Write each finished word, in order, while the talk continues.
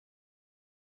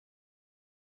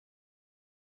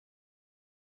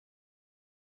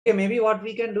maybe what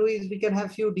we can do is we can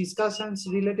have few discussions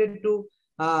related to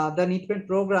the NEATmet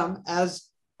program. As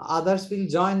others will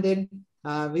join, then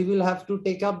we will have to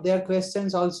take up their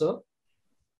questions also.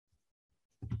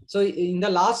 So in the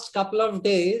last couple of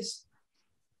days,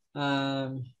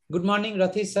 good morning,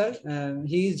 Rathi sir.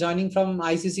 He is joining from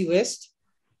ICC West.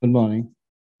 Good morning.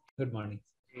 Good morning.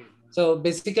 So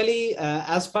basically,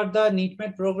 as per the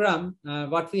NEATmet program,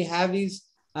 what we have is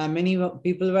many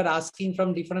people were asking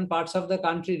from different parts of the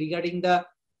country regarding the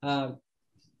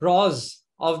pros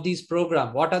of this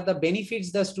program. What are the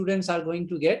benefits the students are going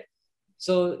to get?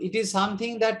 So it is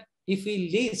something that if we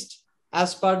list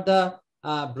as per the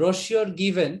brochure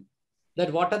given,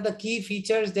 that what are the key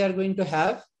features they are going to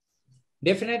have.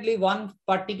 Definitely one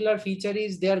particular feature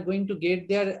is they are going to get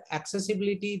their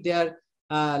accessibility, their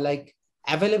like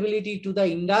availability to the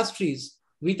industries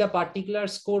with a particular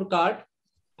scorecard.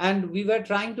 And we were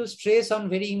trying to stress on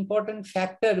very important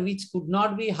factor which could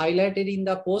not be highlighted in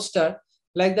the poster,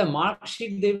 like the mark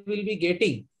sheet they will be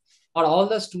getting, or all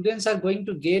the students are going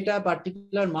to get a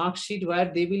particular mark sheet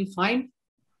where they will find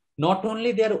not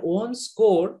only their own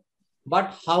score,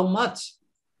 but how much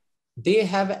they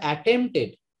have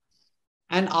attempted.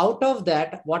 And out of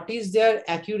that, what is their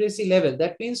accuracy level?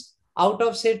 That means out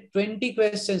of say 20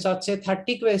 questions or say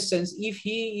 30 questions, if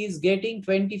he is getting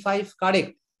 25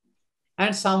 correct,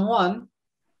 and someone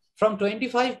from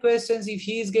 25 questions, if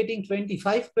he is getting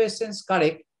 25 questions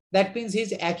correct, that means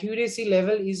his accuracy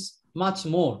level is much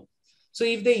more. So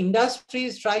if the industry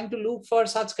is trying to look for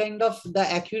such kind of the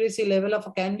accuracy level of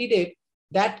a candidate,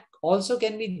 that also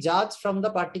can be judged from the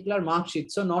particular mark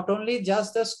sheet. So not only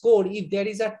just the score, if there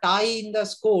is a tie in the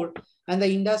score and the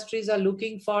industries are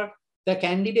looking for the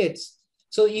candidates,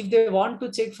 so if they want to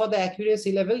check for the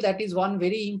accuracy level, that is one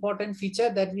very important feature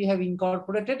that we have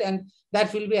incorporated, and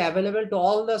that will be available to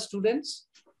all the students.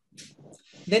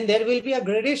 Then there will be a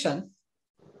gradation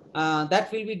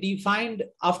that will be defined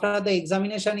after the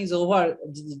examination is over,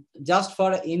 just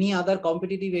for any other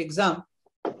competitive exam,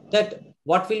 that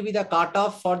what will be the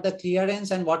cutoff for the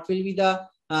clearance and what will be the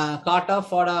cutoff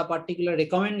for a particular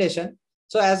recommendation.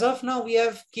 So as of now, we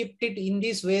have kept it in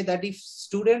this way that if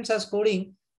students are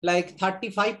scoring like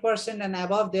 35% and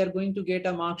above, they are going to get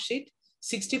a mark sheet.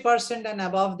 60% and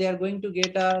above, they are going to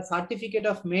get a certificate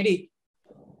of merit.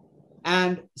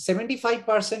 And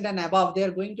 75% and above, they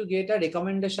are going to get a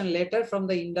recommendation letter from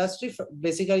the industry,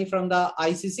 basically from the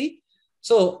ICC.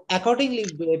 So accordingly,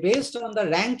 based on the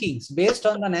rankings, based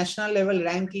on the national level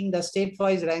ranking, the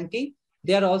state-wise ranking,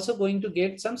 they are also going to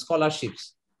get some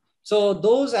scholarships. So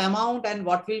those amount and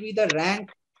what will be the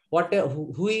rank,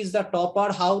 who is the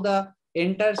topper, how the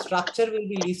entire structure will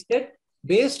be listed.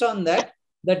 Based on that,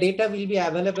 the data will be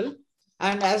available.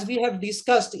 And as we have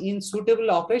discussed, in suitable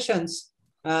occasions,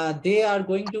 they are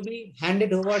going to be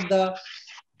handed over the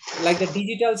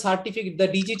digital certificate, the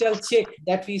digital check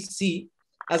that we see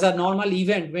as a normal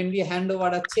event when we hand over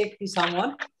a check to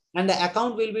someone, and the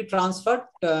account will be transferred,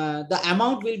 the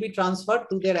amount will be transferred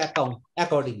to their account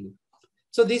accordingly.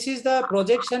 So this is the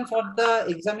projection for the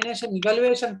examination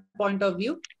evaluation point of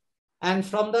view. And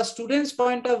from the students'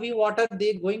 point of view, what are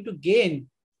they going to gain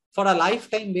for a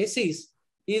lifetime basis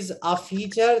is a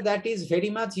feature that is very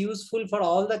much useful for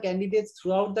all the candidates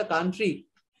throughout the country.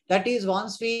 That is,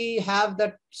 once we have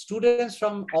the students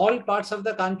from all parts of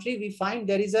the country, we find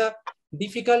there is a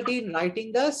difficulty in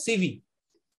writing the CV.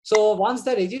 So once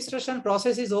the registration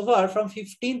process is over, from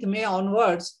 15th May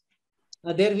onwards,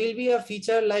 there will be a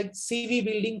feature like CV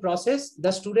building process.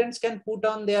 The students can put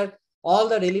on their all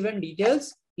the relevant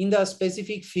details in the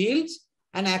specific fields,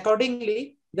 and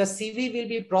accordingly the CV will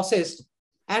be processed,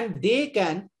 and they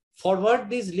can forward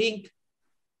this link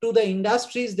to the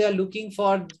industries they are looking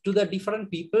for, to the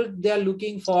different people they are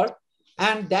looking for,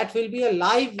 and that will be a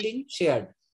live link shared.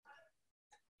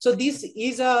 So this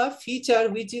is a feature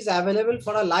which is available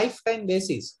for a lifetime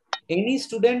basis. Any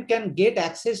student can get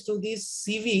access to this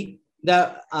CV,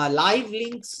 the live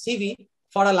link CV,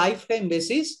 for a lifetime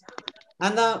basis.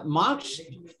 And the mark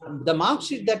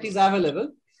sheet that is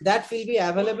available, that will be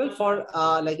available for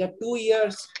like a 2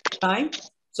 years time.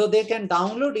 So they can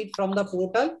download it from the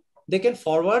portal. They can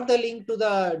forward the link to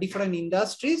the different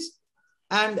industries,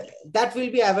 and that will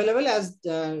be available as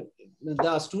the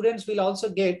students will also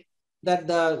get that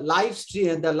the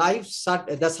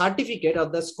certificate or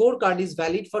the scorecard is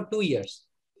valid for 2 years.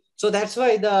 So that's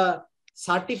why the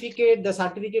certificate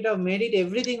of merit,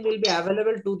 everything will be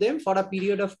available to them for a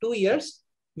period of 2 years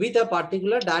with a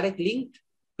particular direct link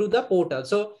to the portal.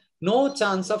 So no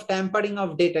chance of tampering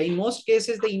of data. In most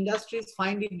cases, the industries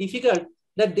find it difficult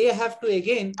that they have to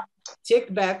again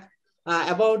check back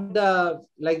about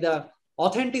the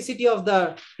authenticity of the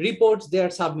reports they are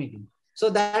submitting. So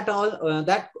that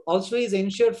also is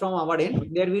ensured from our end.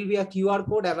 There will be a QR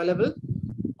code available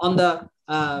on the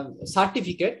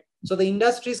certificate. So the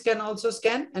industries can also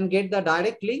scan and get the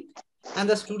direct link, and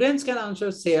the students can also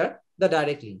share the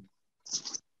direct link.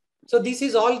 So this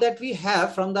is all that we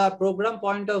have from the program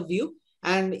point of view.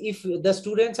 And if the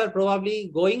students are probably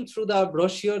going through the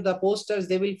brochure, the posters,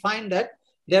 they will find that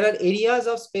there are areas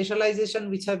of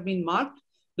specialization which have been marked,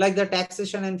 like the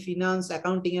taxation and finance,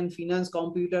 accounting and finance,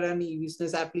 computer and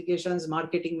business applications,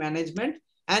 marketing management,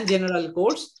 and general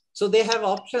course. So they have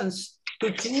options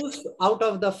to choose out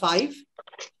of the 5.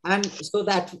 And so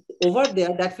that over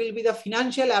there, that will be the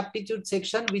financial aptitude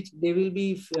section, which they will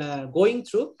be going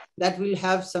through. That will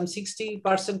have some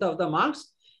 60% of the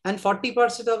marks, and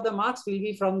 40% of the marks will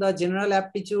be from the general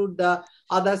aptitude, the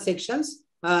other sections,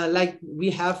 like we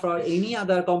have for any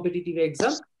other competitive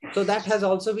exam. So that has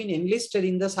also been enlisted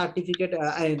in the certificate,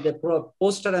 the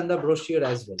poster and the brochure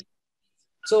as well.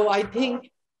 So I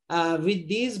think with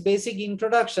this basic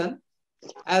introduction,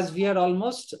 as we are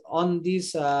almost on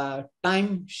this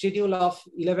time schedule of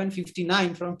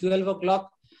 11:59 from 12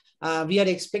 o'clock, we are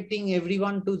expecting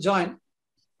everyone to join.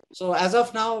 So as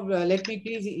of now, let me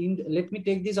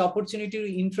take this opportunity to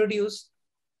introduce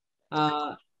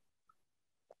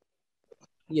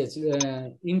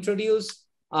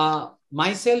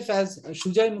myself as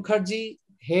Sujay Mukherjee,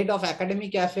 Head of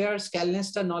Academic Affairs,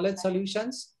 Calnester Knowledge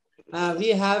Solutions. We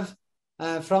have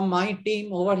from my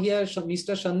team over here,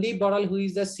 Mr. Sandeep Boral, who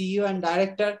is the CEO and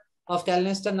Director of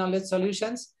Calnester Knowledge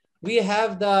Solutions. We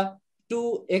have the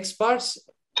 2 experts,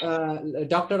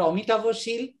 Dr. Amitavo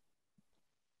Shil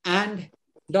and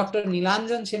Dr.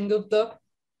 Nilanjan Sengupta,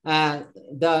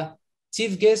 the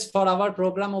chief guest for our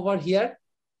program over here.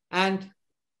 And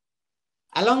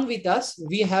along with us,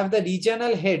 we have the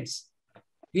regional heads.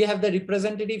 We have the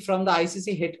representative from the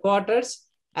ICC headquarters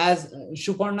as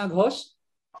Suparna Ghosh.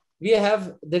 We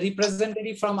have the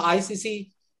representative from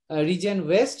ICC Region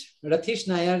West, Rathish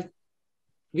Nair.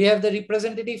 We have the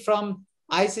representative from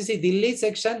ICC Delhi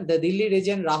section, the Delhi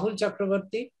region, Rahul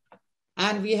Chakravarti.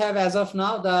 And we have, as of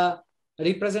now, the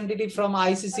representative from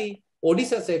ICC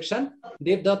Odisha section,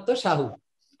 Devdatta Shahu.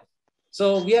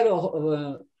 So we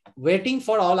are waiting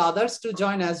for all others to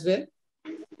join as well.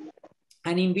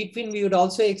 And in between, we would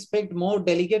also expect more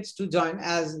delegates to join,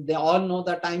 as they all know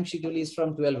the time schedule is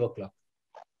from 12 o'clock.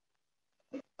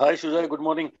 Hi, Sujay. Good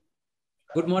morning.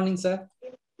 Good morning, sir.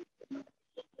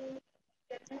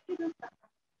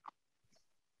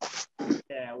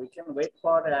 Yeah, we can wait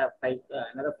for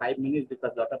another 5 minutes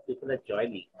because a lot of people are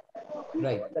joining.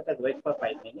 Right. Let us wait for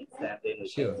 5 minutes and then we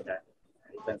Sure. can start.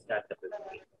 We can start the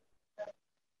presentation.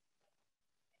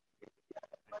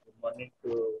 Good morning to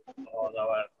all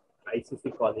our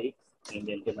ICC colleagues,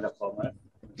 Indian Chamber of Commerce.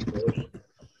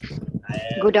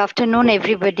 Good afternoon,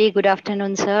 everybody. Good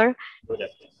afternoon, sir. Good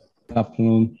afternoon. Good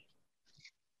afternoon.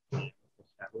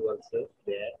 Shahu also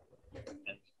there.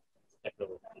 And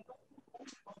Chakravarti.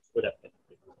 Good afternoon.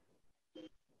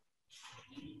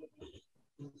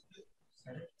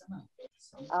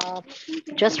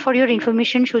 Just for your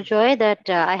information, Shujoy, that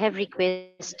I have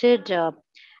requested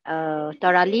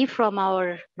Tarali from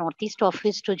our Northeast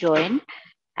office to join,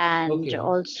 and Okay.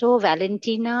 also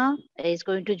Valentina is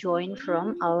going to join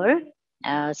from our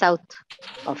South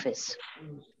office.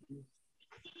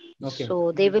 Okay.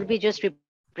 So they will be just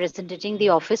representing the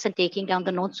office and taking down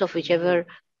the notes of whichever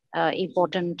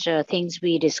important things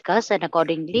we discuss, and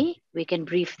accordingly we can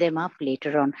brief them up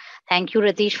later on. Thank you,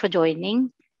 Ratish, for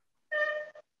joining.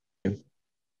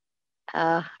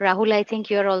 Rahul, I think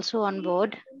you're also on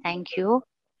board. Thank you.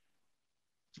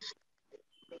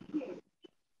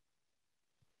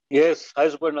 Yes. Hi,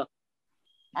 Suparna.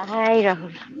 Hi,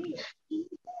 Rahul.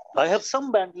 I have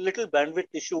some little bandwidth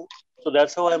issue, so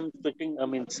that's how I'm switching. I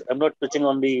mean, I'm not switching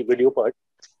on the video part,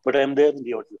 but I'm there in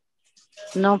the audio.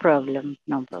 No problem.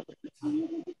 No problem.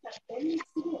 I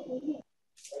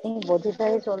think Bodhita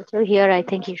is also here. I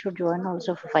think he should join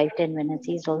also for 5-10 minutes.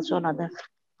 He's also on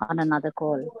another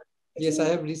call. Yes, I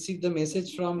have received the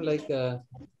message from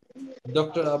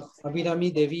Dr.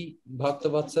 Abhirami Devi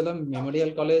Bhaktavatsala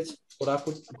Memorial College,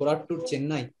 Korattur,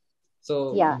 Chennai.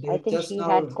 So yeah, I think just she now,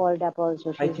 had called up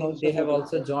also. I think they have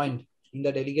also joined in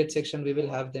the delegate section. We will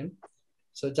have them.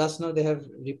 So just now they have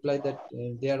replied that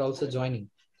they are also joining.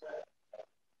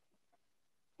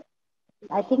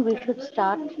 I think we should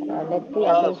start. Let the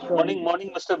others join.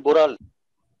 Morning, Mr. Boral.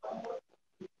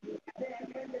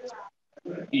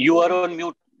 You are on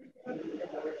mute.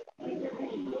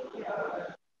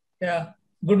 Yeah.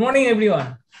 Good morning,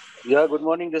 everyone. Yeah, good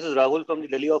morning. This is Rahul from the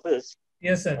Delhi office.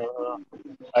 Yes, sir.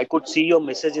 I could see your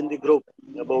message in the group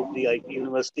about the IT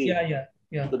university. Yeah.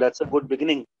 So that's a good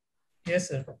beginning. Yes,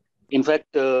 sir. In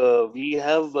fact, we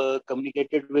have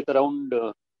communicated with around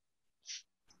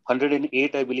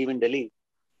 108, I believe, in Delhi.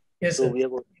 Yes, So sir. we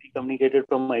have already communicated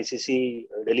from ICC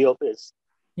Delhi office.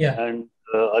 Yeah. And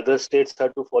other states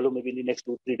have to follow. Maybe in the next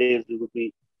 2-3 days, we would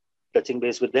be touching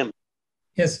base with them.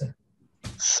 Yes, sir.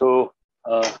 So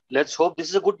let's hope this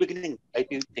is a good beginning, I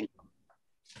think.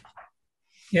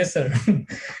 Yes, sir.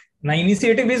 Now,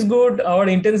 initiative is good. Our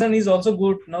intention is also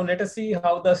good. Now, let us see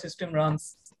how the system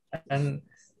runs and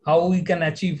how we can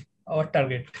achieve our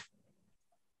target.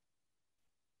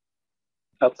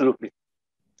 Absolutely.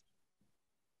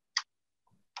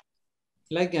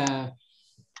 Like,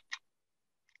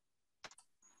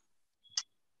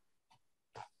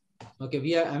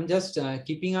 okay, I'm just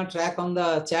keeping a track on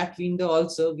the chat window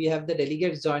also. We have the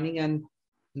delegates joining, and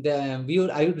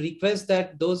I would request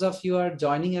that those of you who are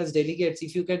joining as delegates,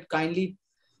 if you could kindly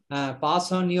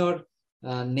pass on your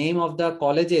name of the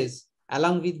colleges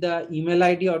along with the email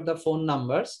ID or the phone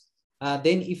numbers.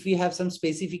 Then if we have some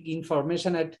specific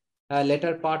information at a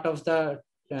later part of the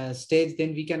stage,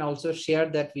 then we can also share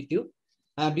that with you.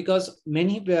 Because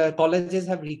many colleges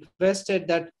have requested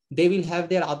that they will have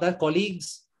their other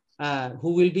colleagues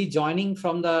who will be joining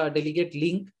from the delegate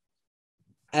link,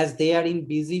 as they are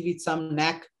busy with some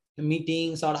NAC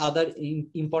meetings or other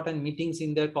important meetings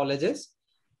in their colleges.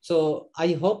 So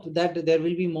I hope that there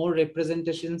will be more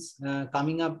representations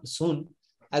coming up soon,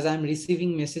 as I'm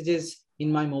receiving messages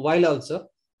in my mobile also,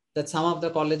 that some of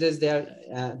the colleges they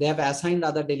have assigned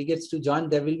other delegates to join.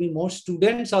 There will be more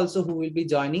students also who will be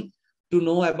joining to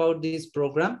know about this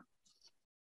program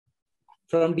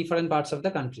from different parts of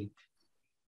the country.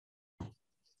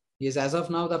 Yes, as of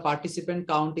now, the participant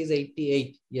count is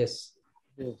 88. Yes.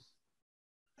 Yes.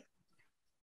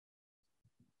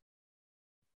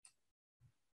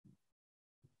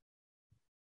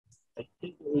 I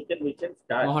think we can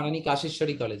start. Maharani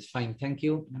Kashishwari College. Fine. Thank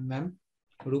you, ma'am.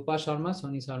 Rupa Sharma,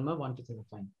 Soni Sharma, 1 to 3.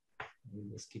 Fine.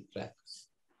 We'll just keep track.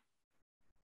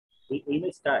 We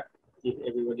may start if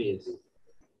everybody is.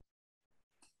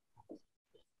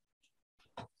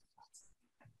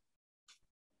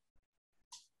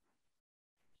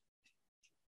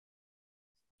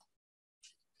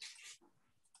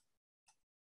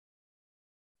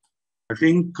 I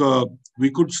think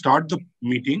we could start the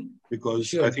meeting because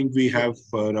Sure. I think we have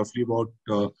roughly about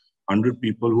 100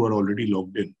 people who are already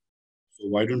logged in. So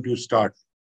why don't you start?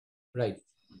 Right.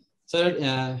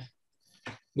 Sir,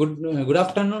 good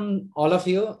afternoon, all of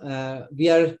you. We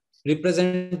are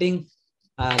representing,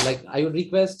 I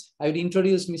would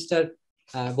introduce Mr.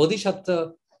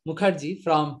 Bodhisattva Mukherjee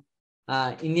from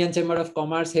Indian Chamber of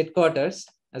Commerce headquarters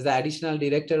as the additional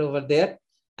director over there.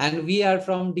 And we are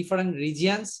from different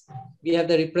regions. We have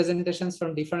the representations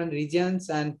from different regions,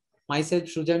 and myself,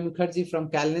 Sujay Mukherjee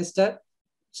from Calnester.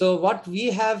 So what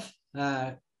we have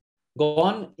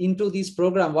gone into this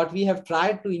program, what we have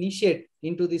tried to initiate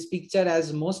into this picture,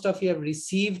 as most of you have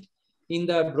received in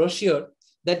the brochure,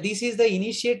 that this is the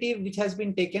initiative which has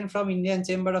been taken from Indian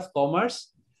Chamber of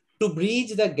Commerce to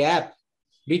bridge the gap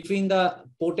between the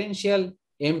potential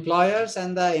employers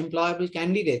and the employable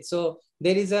candidates. So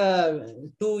there is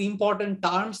two important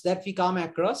terms that we come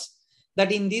across,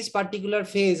 that in this particular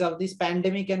phase of this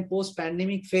pandemic and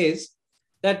post-pandemic phase,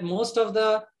 that most of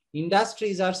the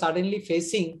industries are suddenly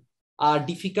facing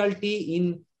difficulty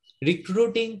in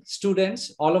recruiting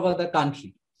students all over the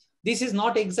country. This is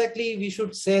not exactly, we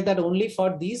should say that only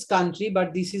for this country,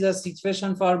 but this is a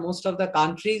situation for most of the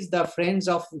countries. The friends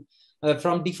of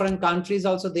from different countries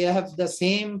also, they have the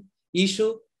same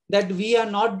issue, that we are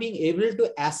not being able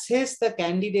to assess the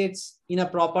candidates in a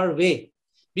proper way,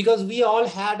 because we all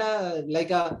had a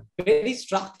very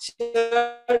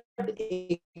structured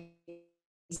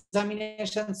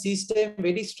examination system,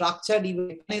 very structured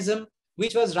mechanism,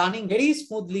 which was running very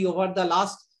smoothly over the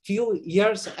last few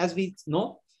years, as we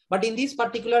know. But in this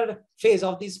particular phase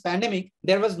of this pandemic,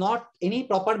 there was not any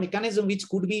proper mechanism which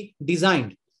could be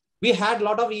designed. We had a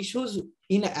lot of issues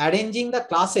in arranging the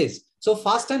classes. So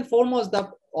first and foremost,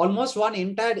 almost one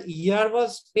entire year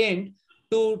was spent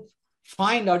to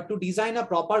find or to design a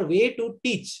proper way to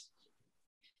teach.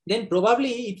 Then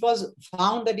probably it was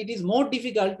found that it is more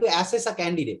difficult to assess a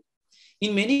candidate.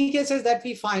 In many cases that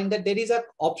we find that there is an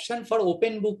option for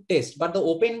open book test, but the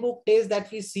open book test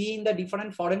that we see in the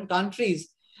different foreign countries,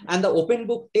 and the open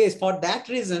book test, for that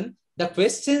reason, the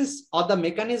questions or the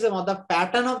mechanism or the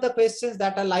pattern of the questions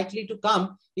that are likely to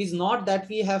come is not that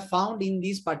we have found in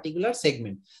this particular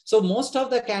segment. So most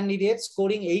of the candidates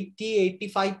scoring 80,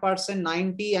 85%,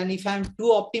 90, and if I'm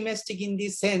too optimistic in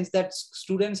this sense that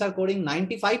students are scoring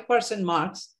 95%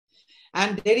 marks,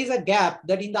 and there is a gap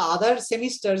that in the other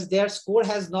semesters, their score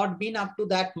has not been up to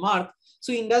that mark.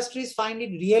 So industries find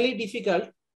it really difficult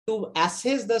to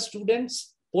assess the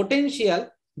student's potential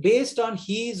based on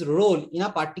his role in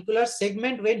a particular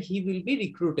segment when he will be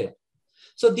recruited.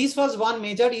 So this was one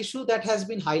major issue that has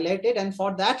been highlighted. And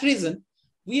for that reason,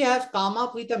 we have come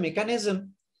up with a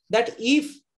mechanism that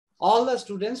if all the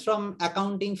students from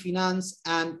accounting, finance,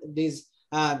 and this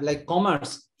like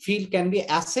commerce field can be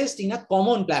assessed in a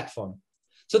common platform.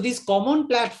 So this common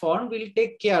platform will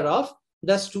take care of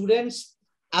the students'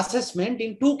 assessment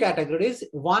in two categories,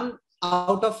 1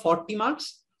 out of 40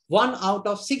 marks, 1 out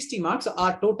of 60 marks,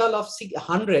 a total of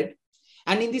 100.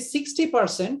 And in the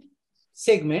 60%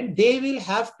 segment, they will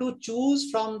have to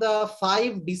choose from the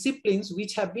 5 disciplines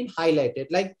which have been highlighted,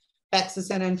 like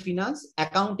taxation and finance,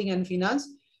 accounting and finance,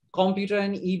 computer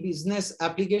and e-business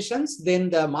applications, then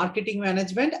the marketing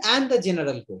management, and the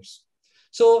general course.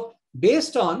 So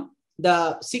based on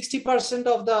the 60%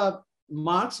 of the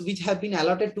marks which have been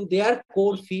allotted to their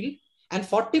core field and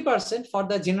 40% for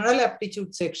the general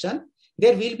aptitude section,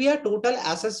 there will be a total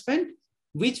assessment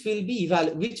which will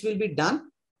be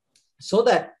done, so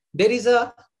that there is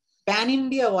a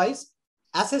pan-India wise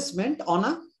assessment on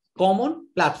a common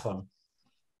platform.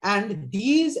 And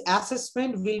these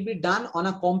assessment will be done on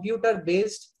a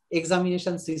computer-based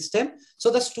examination system. So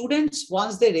the students,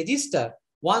 once they register,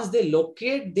 once they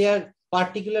locate their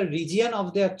particular region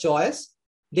of their choice,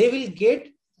 they will get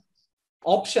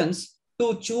options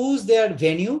to choose their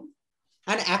venue.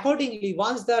 And accordingly,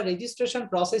 once the registration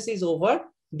process is over,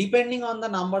 depending on the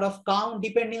number of count,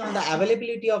 depending on the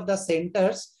availability of the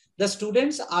centers, the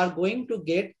students are going to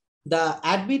get the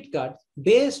admit card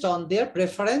based on their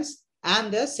preference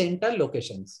and their center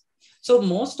locations. So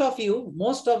most of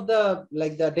the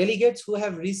delegates who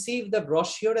have received the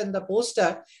brochure and the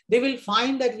poster, they will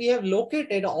find that we have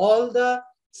located all the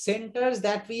centers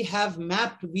that we have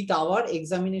mapped with our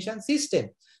examination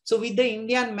system. So with the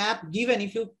Indian map given,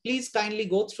 if you please kindly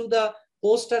go through the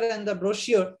poster and the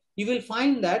brochure, you will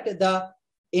find that the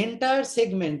entire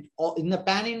segment in the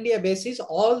pan-India basis,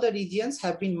 all the regions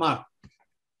have been marked.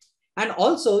 And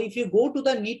also, if you go to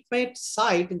the NEATmet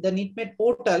site, the NEATmet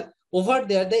portal, over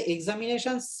there, the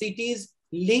examination cities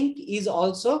link is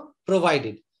also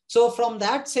provided. So from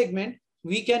that segment,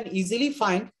 we can easily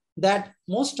find that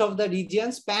most of the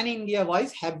regions pan-India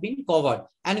wise have been covered.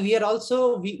 And we are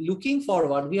also looking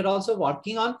forward, we are also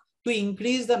working on to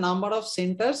increase the number of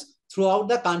centers throughout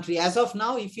the country. As of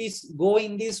now, if we go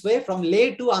in this way from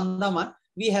Leh to Andaman,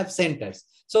 we have centers.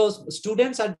 So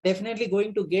students are definitely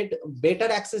going to get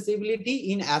better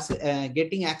accessibility in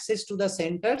getting access to the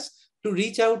centers, to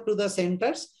reach out to the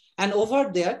centers. And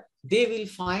over there, they will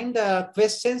find the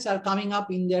questions are coming up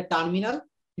in their terminal.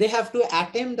 They have to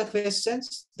attempt the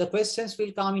questions. The questions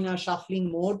will come in a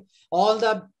shuffling mode. All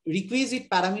the requisite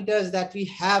parameters that we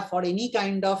have for any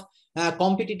kind of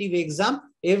competitive exam,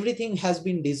 everything has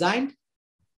been designed.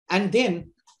 And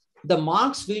then the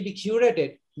marks will be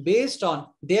curated based on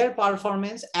their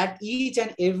performance at each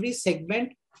and every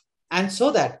segment. And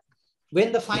so that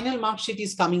when the final mark sheet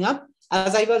is coming up,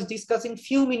 as I was discussing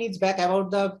few minutes back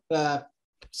about the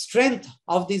strength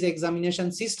of this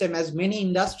examination system, as many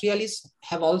industrialists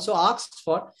have also asked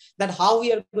for, that how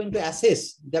we are going to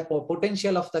assess the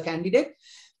potential of the candidate.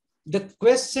 The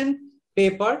question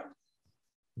paper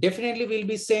definitely will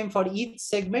be same for each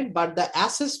segment, but the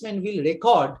assessment will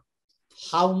record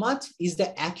how much is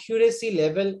the accuracy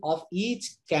level of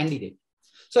each candidate.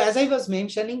 So as I was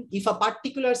mentioning, if a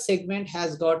particular segment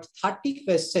has got 30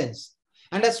 questions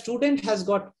and a student has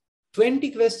got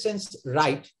 20 questions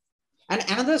right, and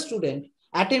another student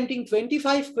attempting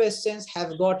 25 questions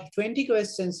have got 20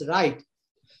 questions right.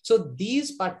 So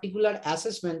these particular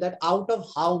assessment, that out of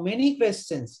how many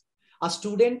questions a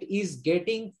student is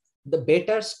getting the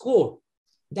better score,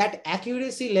 that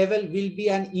accuracy level will be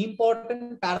an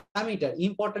important parameter,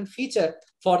 important feature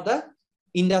for the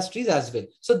industries as well.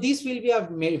 So this will be a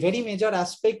very major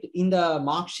aspect in the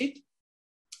mark sheet.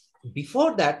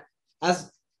 Before that,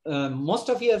 as most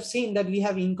of you have seen, that we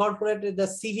have incorporated the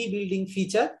CV building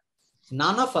feature.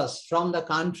 None of us from the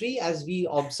country, as we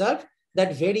observe,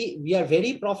 that we are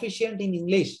very proficient in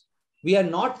English. We are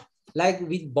not like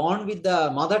born with the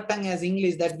mother tongue as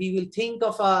English, that we will think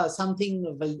of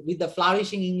something with the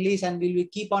flourishing English and we will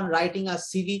keep on writing a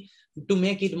CV to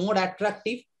make it more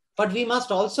attractive. But we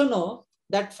must also know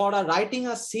that for writing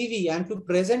a CV and to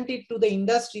present it to the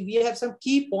industry, we have some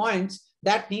key points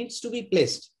that needs to be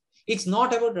placed. It's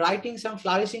not about writing some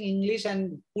flourishing English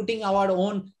and putting our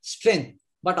own strength,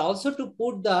 but also to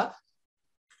put the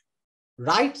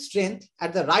right strength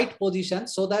at the right position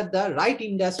so that the right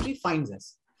industry finds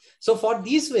us. So for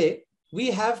this way,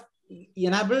 we have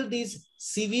enabled this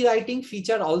CV writing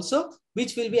feature also,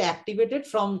 which will be activated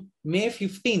from May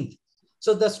 15th.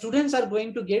 So the students are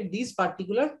going to get this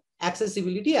particular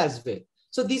accessibility as well.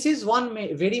 So this is one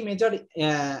very major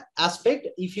aspect.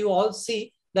 If you all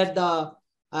see that the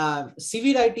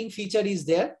CV writing feature is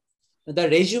there, the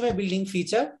resume building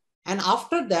feature, and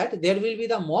after that there will be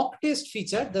the mock test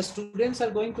feature. The students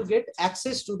are going to get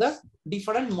access to the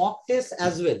different mock tests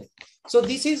as well. So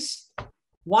this is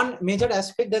one major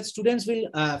aspect that students will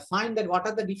find that what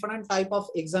are the different type of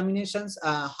examinations,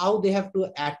 how they have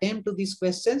to attempt to these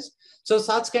questions. So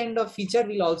such kind of feature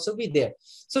will also be there.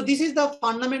 So this is the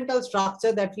fundamental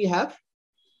structure that we have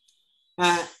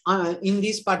in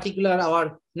this particular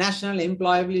our National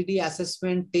Employability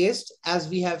Assessment Test, as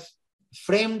we have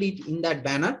framed it in that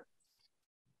banner.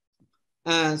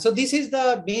 So this is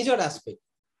the major aspect.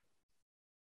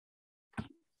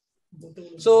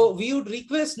 So we would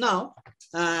request now,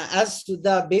 as to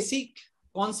the basic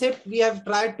concept we have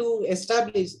tried to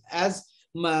establish, as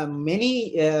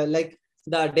many like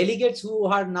the delegates who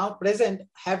are now present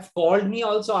have called me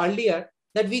also earlier,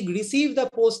 that we receive the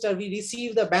poster, we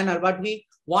receive the banner, but we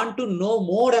want to know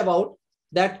more about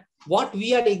that, what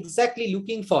we are exactly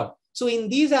looking for. So in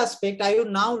this aspect, I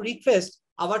would now request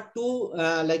our two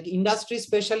like industry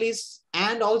specialists,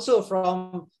 and also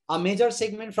from a major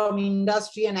segment from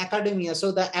industry and academia.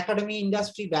 So the academy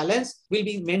industry balance will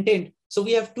be maintained. So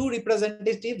we have two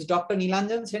representatives, Dr.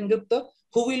 Nilanjan Sengupta,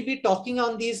 who will be talking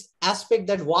on this aspect,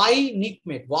 that why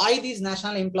NEATmet, why this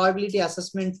National Employability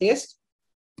Assessment Test,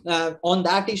 on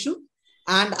that issue.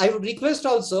 And I would request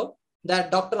also that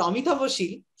Dr. Amitabh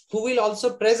Ashil, who will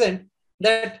also present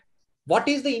that what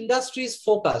is the industry's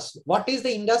focus, what is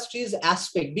the industry's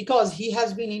aspect, because he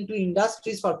has been into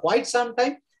industries for quite some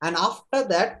time, and after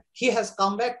that he has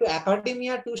come back to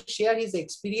academia to share his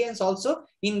experience also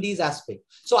in these aspects.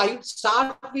 So I would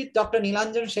start with Dr.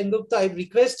 Nilanjan Sengupta. I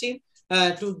request him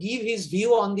to give his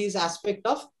view on this aspect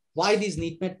of why this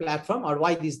NEATmet platform, or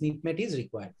why this NEATmet is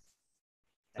required.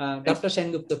 Dr.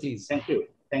 Sengupta, please. Thank you.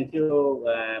 Thank you,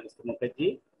 Mr.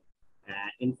 Mukherjee.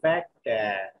 In fact,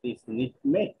 this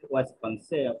NEATmet was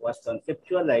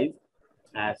conceptualized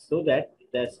so that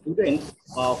the students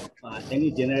of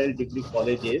any general degree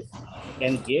colleges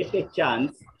can get a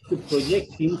chance to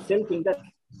project himself in the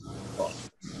platform.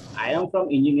 I am from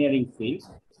engineering field.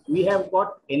 We have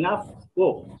got enough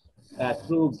scope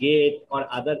through GATE or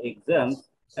other exams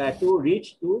to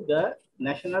reach to the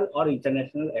national or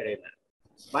international arena.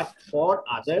 But for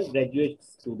other graduate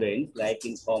students, like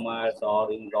in commerce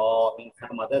or in law, in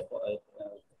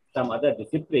some other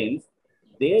disciplines,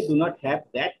 they do not have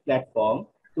that platform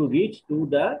to reach to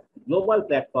the global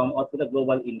platform or to the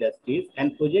global industries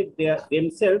and project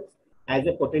themselves as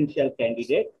a potential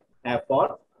candidate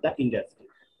for the industry.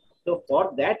 So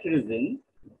for that reason,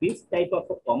 this type of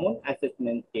a common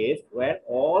assessment test, where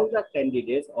all the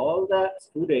candidates, all the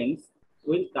students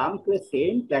will come to the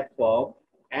same platform,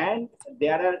 and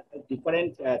there are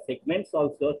different segments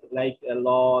also, like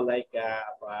law, like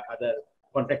other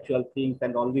contractual things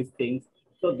and all these things.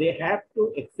 So they have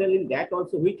to excel in that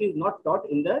also, which is not taught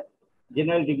in the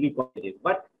general degree colleges.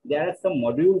 But there are some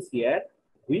modules here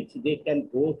which they can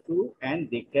go through, and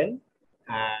they can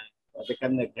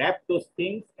grab those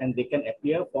things, and they can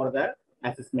appear for the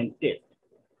assessment test.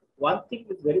 One thing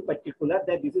is very particular,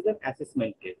 that this is an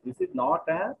assessment test. This is not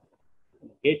a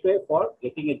gateway for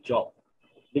getting a job,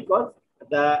 because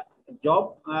the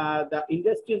job, the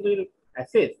industries will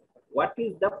assess what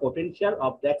is the potential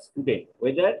of that student,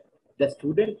 whether the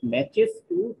student matches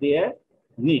to their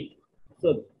need.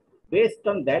 So based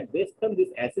on that, based on this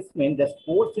assessment, the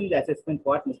scores in the assessment,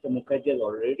 what Mr. Mukherjee has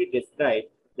already described,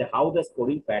 how the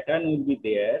scoring pattern will be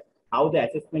there, how the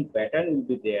assessment pattern will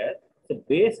be there. So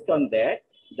based on that,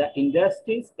 the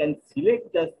industries can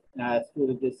select the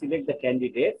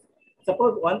candidates.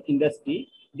 Suppose one industry,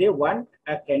 they want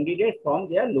a candidate from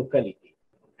their locality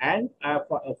and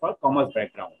for commerce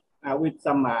background with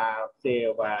some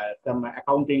some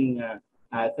accounting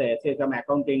some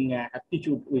accounting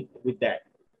aptitude with that.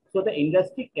 So the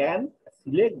industry can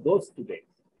select those students.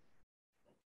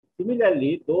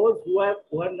 Similarly, those who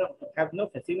have no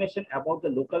fascination about the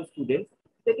local students,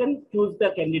 they can choose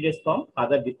the candidates from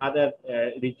other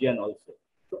region also.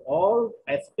 So all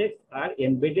aspects are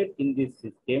embedded in this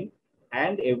system,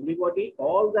 and everybody,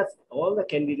 all the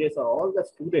candidates or all the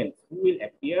students who will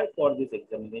appear for this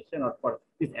examination or for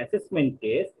this assessment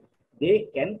test, they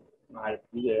can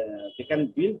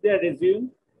build their resume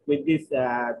with this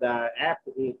the app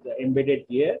is embedded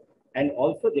here, and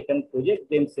also they can project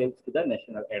themselves to the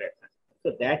national arena.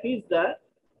 So that is the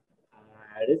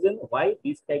reason why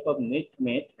this type of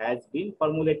NEATmet has been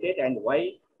formulated and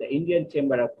why the Indian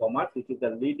Chamber of Commerce, which is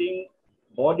the leading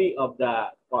body of the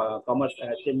commerce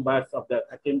chambers of the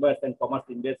chambers and commerce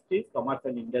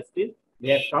and industries, they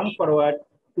have come forward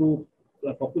to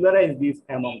popularize this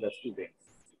among the students.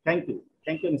 Thank you.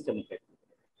 Thank you, Mr. Mukherjee.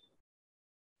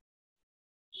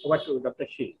 Over to Dr.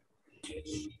 Shi.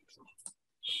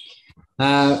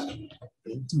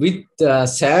 With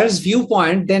Sir's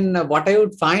viewpoint, then what I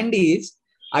would find is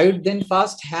I would then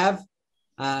first have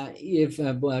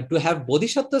to have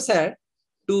Bodhisattva Sir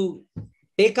to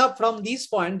take up from this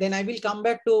point. Then I will come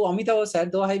back to Amitabh Sir,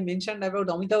 though I mentioned about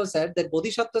Amitabh Sir, that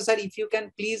Bodhisattva Sir, if you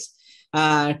can please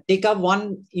take up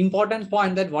one important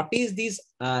point, that what is this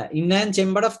Indian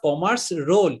Chamber of Commerce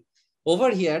role over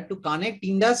here to connect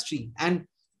industry and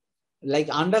like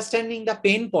understanding the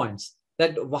pain points,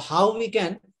 that how we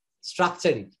can structure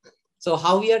it. So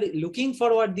how we are looking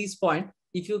forward this point,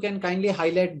 if you can kindly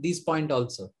highlight this point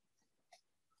also.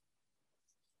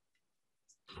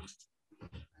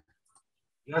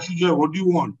 Yes, Sujay, what do you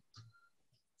want?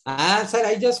 Sir,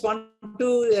 I just want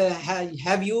to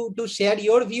have you to share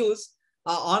your views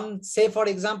on, say, for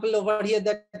example, over here,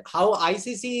 that how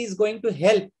ICC is going to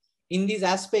help in this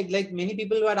aspect. Like many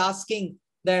people were asking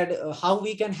that how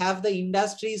we can have the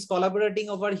industries collaborating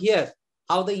over here,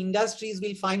 how the industries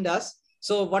will find us.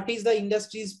 So what is the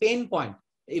industry's pain point?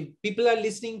 If people are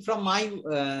listening from my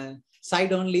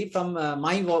side only, from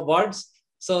my words,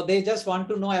 so they just want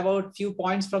to know about few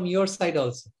points from your side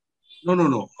also.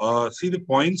 No. See, the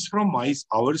points from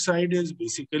our side is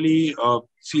basically,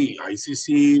 see,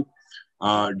 ICC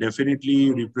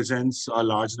definitely represents a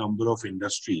large number of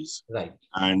industries. Right.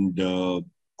 And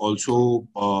also,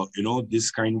 this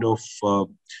kind of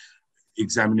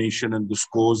examination and the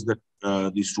scores that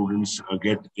the students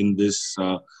get in this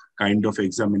kind of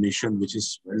examination, which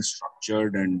is well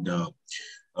structured and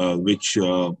which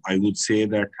I would say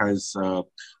that has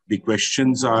the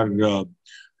questions are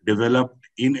developed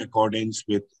in accordance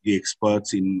with the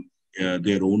experts in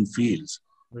their own fields.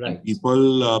 Right. And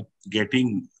people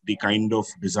getting the kind of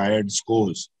desired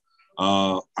scores.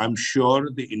 I'm sure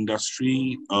the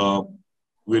industry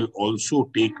will also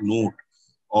take note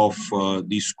of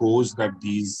the scores that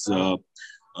these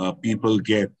people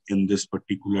get in this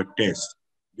particular test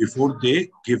before they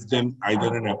give them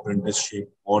either an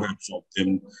apprenticeship or absorb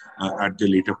them at the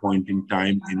later point in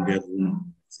time in their own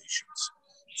organizations.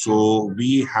 So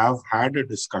we have had a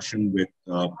discussion with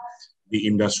the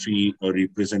industry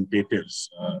representatives,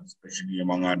 especially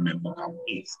among our member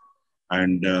companies.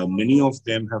 And many of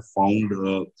them have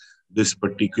found this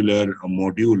particular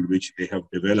module which they have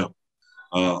developed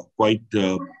quite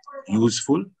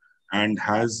useful and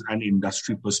has an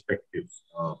industry perspective.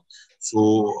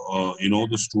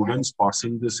 The students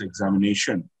passing this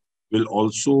examination will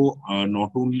also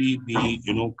not only be,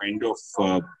 kind of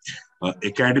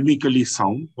academically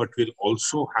sound, but will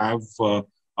also have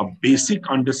a basic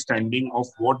understanding of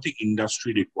what the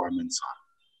industry requirements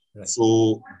are. Right.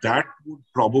 So that would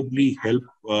probably help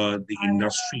the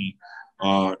industry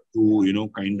to,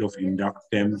 kind of induct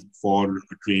them for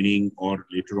training or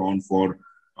later on for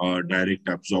direct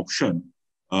absorption,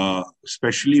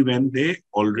 especially when they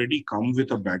already come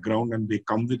with a background and they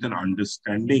come with an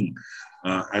understanding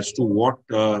as to what,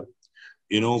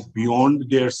 beyond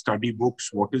their study books,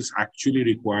 what is actually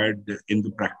required in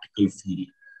the practical field.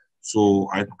 So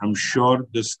I'm sure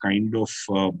this kind of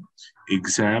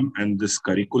exam and this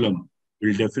curriculum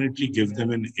will definitely give them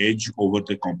an edge over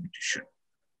the competition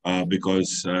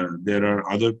because there are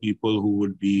other people who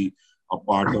would be a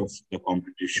part of the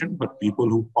competition, but people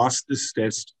who pass this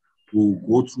test, who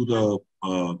go through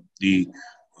the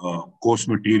course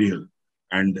material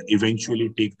and eventually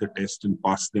take the test and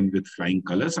pass them with flying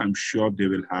colors, I'm sure they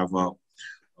will have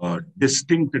a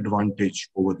distinct advantage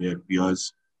over their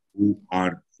peers who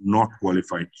are not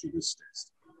qualified through this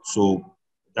test. So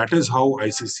that is how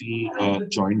ICC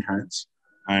joined hands,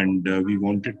 and we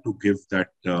wanted to give that,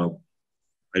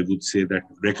 I would say, that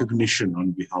recognition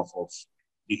on behalf of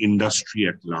the industry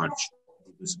at large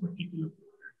to this particular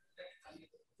program.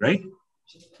 Right?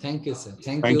 Thank you, sir.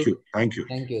 Thank you.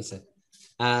 Thank you, sir.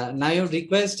 Now I would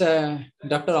request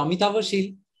Dr. Amitabh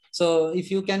Shil. So if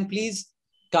you can please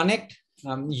connect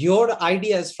your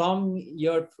ideas from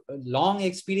your long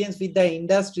experience with the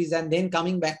industries and then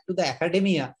coming back to the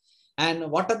academia,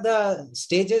 and what are the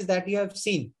stages that you have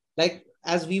seen? Like,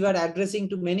 as we were addressing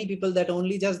to many people that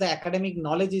only just the academic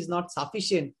knowledge is not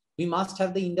sufficient. We must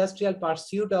have the industrial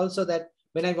pursuit also, that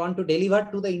when I want to deliver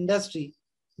to the industry,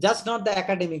 just not the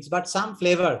academics, but some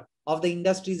flavor of the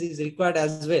industries is required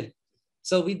as well.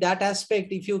 So with that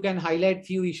aspect, if you can highlight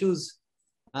few issues,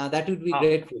 that would be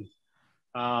grateful.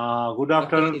 Good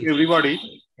afternoon,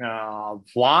 everybody.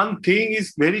 One thing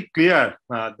is very clear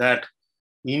that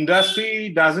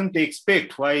industry doesn't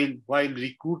expect while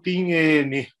recruiting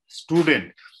a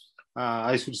student.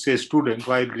 I should say student,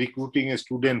 while recruiting a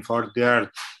student for their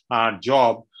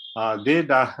job, they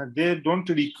don't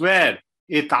require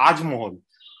a Taj Mahal.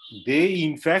 They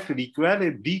in fact require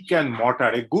a brick and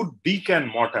mortar, a good brick and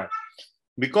mortar.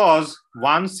 Because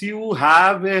once you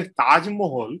have a Taj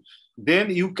Mahal,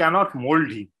 then you cannot mold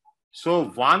him. So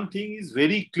one thing is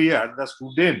very clear, the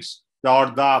students or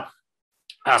the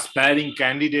aspiring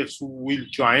candidates who will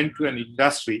join to an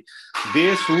industry,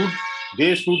 they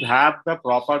should have the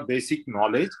proper basic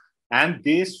knowledge, and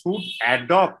they should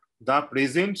adopt the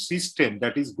present system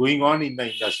that is going on in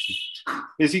the industry.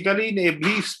 Basically, in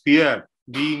every sphere,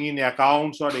 being in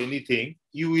accounts or anything,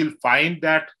 you will find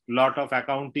that a lot of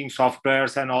accounting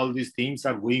softwares and all these things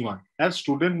are going on. And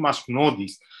student must know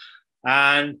this.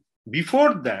 And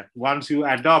before that, once you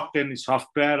adopt any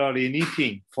software or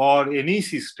anything for any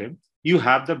system, you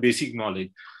have the basic knowledge.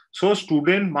 So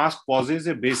student must possess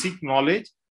a basic knowledge,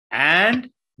 and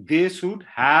they should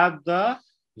have the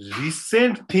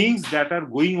recent things that are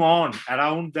going on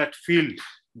around that field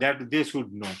that they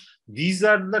should know. These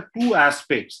are the two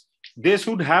aspects. They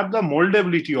should have the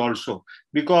moldability also,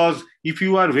 because if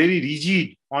you are very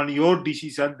rigid on your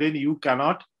decision, then you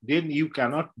cannot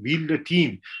build a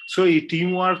team. So a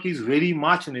teamwork is very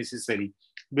much necessary,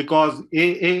 because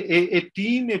a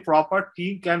team, a proper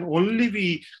team can only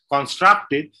be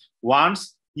constructed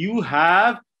once you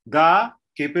have the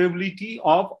capability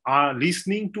of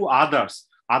listening to others.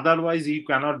 Otherwise, you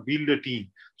cannot build a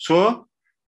team. So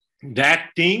that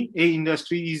thing, a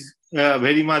industry is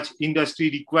very much, industry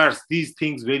requires these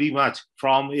things very much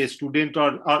from a student,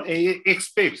 or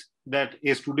expects that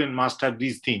a student must have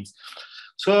these things.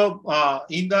 So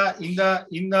in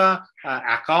the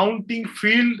accounting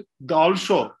field,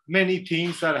 also many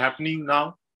things are happening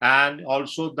now, and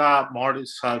also the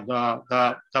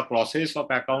process of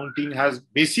accounting has,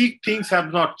 basic things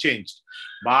have not changed,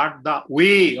 but the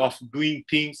way of doing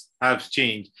things have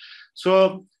changed.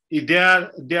 So there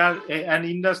an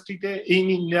industry, in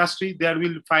industry there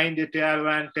will find a tier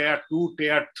 1, tier 2,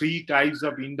 tier 3 types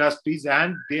of industries,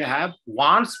 and they have,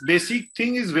 once basic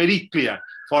thing is very clear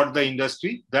for the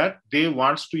industry, that they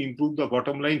wants to improve the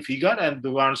bottom line figure, and they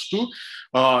wants to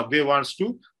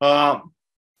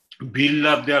build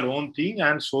up their own thing,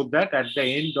 and so that at the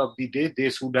end of the day they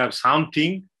should have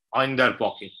something in their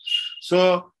pocket.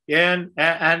 So and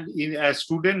a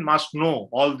student must know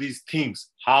all these things,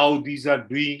 how these are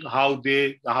doing, how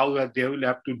they will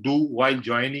have to do while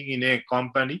joining in a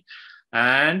company.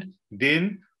 And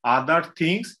then other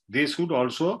things they should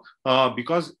also,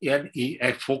 because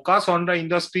a focus on the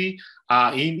industry,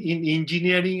 in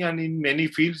engineering and in many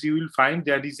fields you will find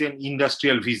there is an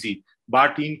industrial visit,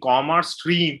 but in commerce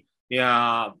stream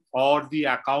or the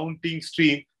accounting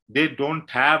stream, they don't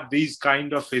have these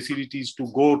kind of facilities to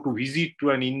go to visit to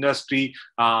an industry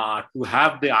to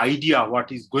have the idea what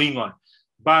is going on.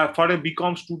 But for a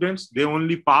BCom students, they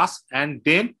only pass and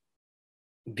then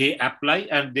they apply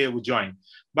and they join.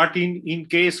 But in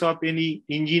case of any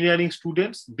engineering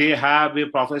students, they have a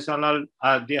professional,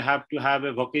 they have to have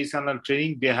a vocational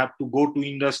training, they have to go to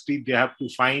industry, they have to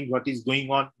find what is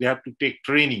going on, they have to take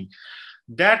training.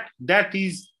 That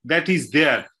is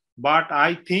there. But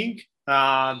I think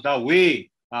the way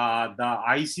the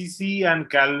ICC and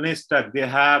CalNEST, they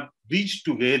have bridged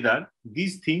together,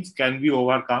 these things can be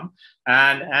overcome.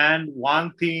 And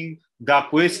one thing, the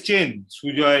question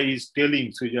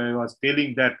Sujoy was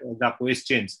telling that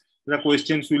the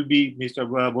questions will be, Mr.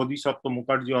 Bodhisattva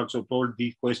Mukherjee also told,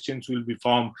 the questions will be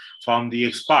from the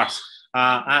experts.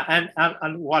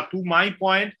 And what, to my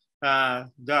point,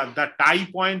 the tie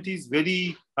point is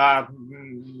very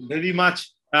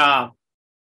much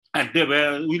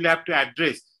we'll have to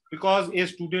address, because a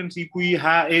student,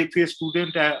 if a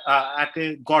student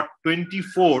got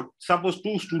 24, suppose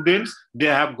two students, they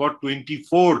have got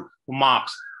 24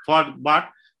 marks but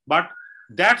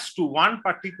that's to one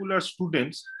particular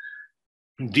student.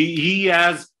 He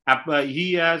has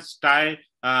attempted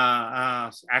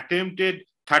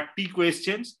 30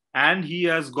 questions and he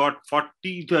has got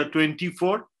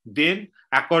 24. Then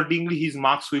accordingly his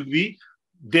marks will be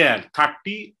there,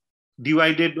 30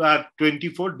 divided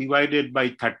 24 divided by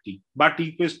 30. But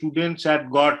if a student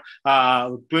had got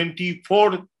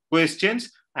 24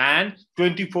 questions and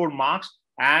 24 marks,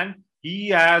 and he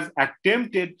has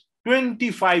attempted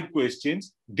 25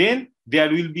 questions, then there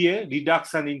will be a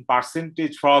reduction in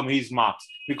percentage from his marks,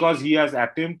 because he has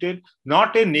attempted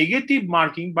not a negative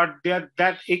marking, but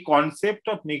that a concept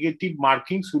of negative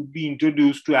marking should be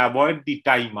introduced to avoid the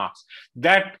tie marks.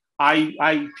 That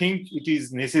I think it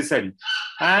is necessary.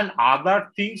 And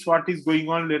other things, what is going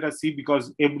on, let us see,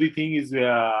 because everything is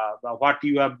what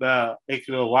you have,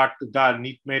 what the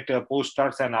NEATmet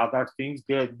posters and other things,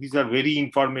 these are very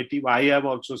informative. I have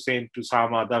also sent to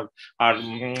some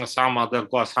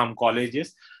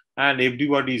colleges, and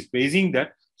everybody is praising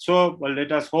that. So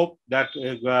let us hope that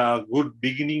a good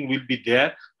beginning will be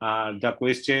there. The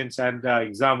questions and the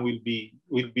exam will be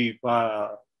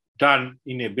done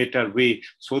in a better way,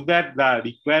 so that the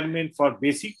requirement for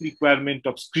basic requirement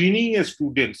of screening a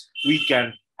students, we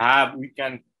can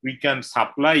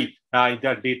supply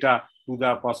the data to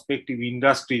the prospective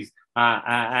industries,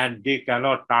 and they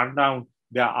cannot turn down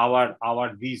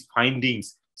these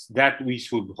findings. That we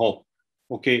should hope.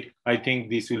 Okay, I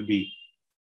think this will be.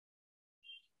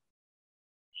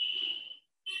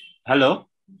 Hello.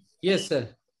 Yes,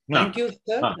 sir. Thank you,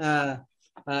 sir.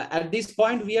 At this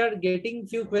point, we are getting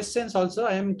few questions also.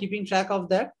 I am keeping track of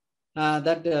that.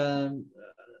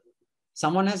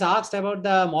 Someone has asked about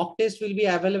the mock test will be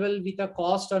available with a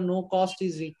cost or no cost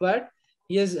is required.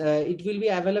 Yes, it will be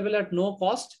available at no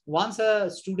cost. Once a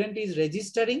student is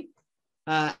registering,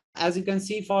 as you can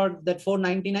see for that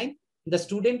 499, the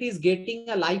student is getting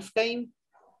a lifetime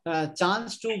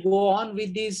chance to go on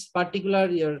with this particular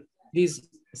year, this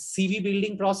CV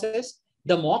building process.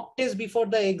 The mock test before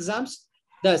the exams,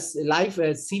 the live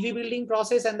CV building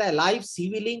process and the live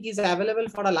CV link is available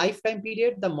for a lifetime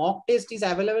period. The mock test is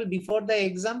available before the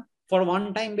exam for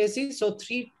one-time basis. So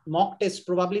 3 mock tests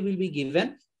probably will be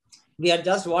given. We are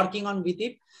just working on with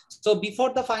it. So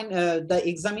before the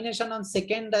examination on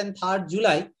 2nd and 3rd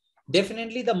July,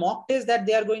 definitely the mock test that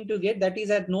they are going to get, that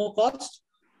is at no cost.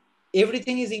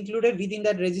 Everything is included within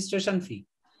that registration fee.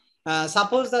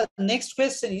 Suppose the next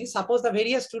question is, suppose the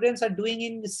various students are doing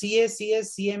in CA,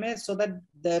 CS, CMS, so that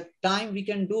the time we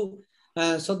can do,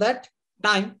 so that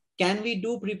time, can we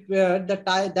do prepare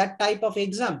that type of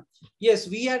exam? Yes,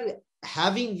 we are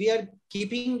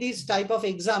keeping this type of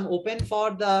exam open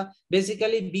for the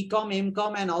basically BCom,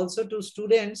 MCom, and also to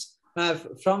students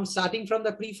starting from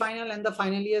the pre-final and the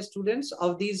final year students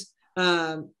of these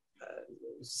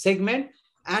segment,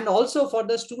 and also for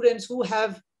the students who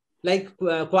have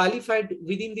qualified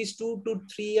within these 2 to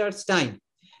 3 years time.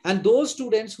 And those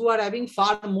students who are having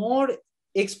far more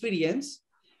experience,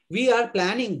 we are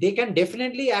planning, they can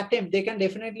definitely attempt, they can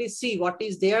definitely see what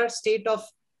is their state of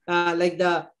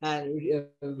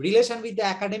relation with the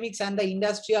academics and the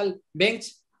industrial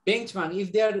benchmark.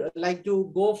 If they are like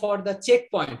to go for the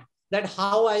checkpoint, that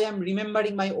how I am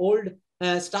remembering my old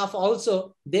stuff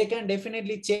also, they can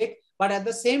definitely check. But at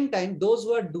the same time, those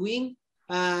who are doing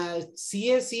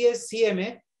CA, CS,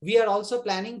 CMA, we are also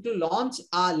planning to launch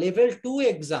a level 2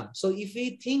 exam. So if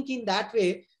we think in that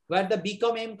way, where the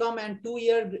BCom, MCom and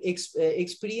 2-year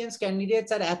experience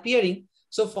candidates are appearing,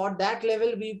 so for that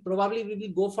level, we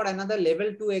will go for another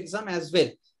level 2 exam as well.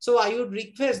 So I would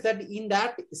request that in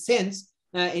that sense,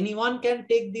 anyone can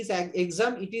take this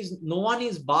exam. No one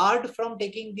is barred from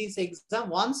taking this exam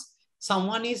once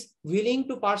someone is willing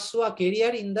to pursue a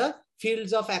career in the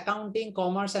fields of accounting,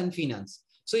 commerce, and finance.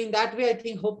 So in that way,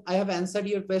 hope I have answered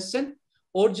your question.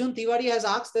 Arjun Tiwari has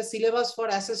asked the syllabus for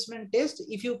assessment test.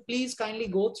 If you please kindly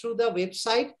go through the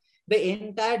website, the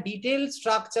entire detailed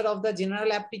structure of the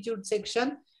general aptitude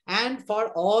section, and for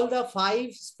all the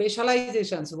 5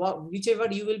 specializations, whichever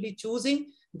you will be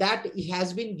choosing, that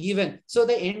has been given. So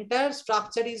the entire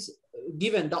structure is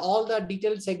given. All the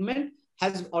detailed segment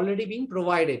has already been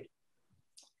provided.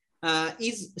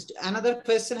 Another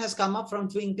question has come up from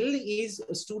Twinkle. Is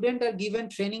students are given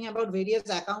training about various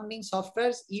accounting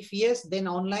softwares? If yes, then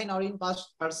online or in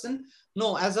person?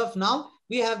 No, as of now,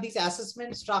 we have this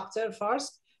assessment structure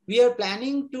first. We are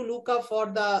planning to look up for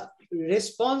the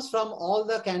response from all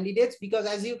the candidates, because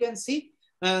as you can see,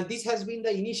 this has been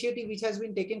the initiative which has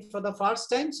been taken for the first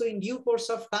time. So in due course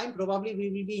of time, probably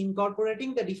we will be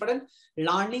incorporating the different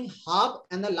learning hub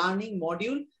and the learning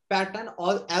module pattern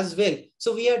as well.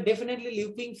 So we are definitely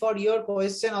looking for your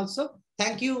question also.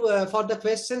 Thank you for the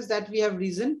questions that we have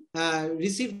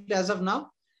received as of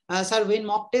now. Sir, when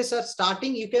mock tests are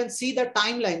starting, you can see the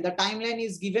timeline. The timeline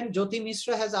is given. Jyoti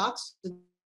Mishra has asked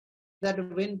that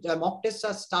when mock tests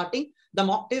are starting, the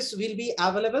mock tests will be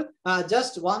available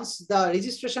just once the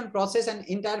registration process and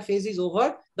entire phase is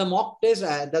over. The mock test,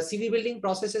 the CV building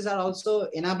processes are also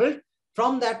enabled.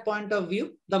 From that point of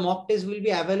view, the mock test will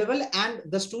be available, and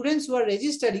the students who are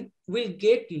registering will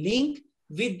get link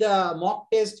with the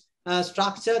mock test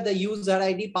structure, the user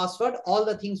ID, password, all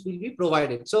the things will be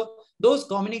provided. So those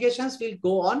communications will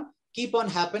go on, keep on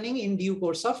happening in due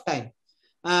course of time.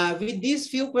 With these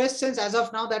few questions as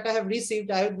of now that I have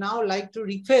received, I would now like to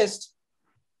request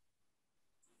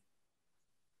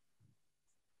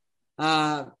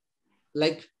Rahul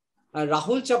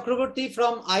Chakraborty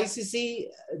from ICC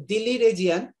Delhi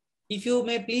region, if you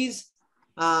may please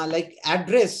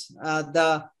address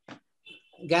the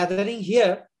gathering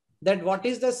here, that what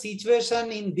is the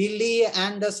situation in Delhi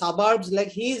and the suburbs, like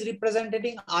he is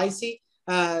representing IC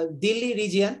Delhi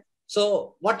region.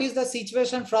 So what is the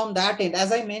situation from that end?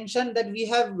 As I mentioned that we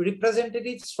have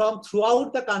representatives from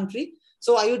throughout the country.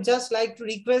 So I would just like to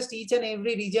request each and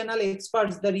every regional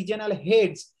experts, the regional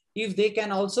heads, if they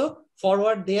can also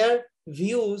forward their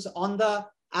views on the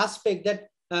aspect that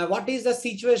what is the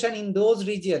situation in those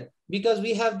regions, because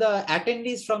we have the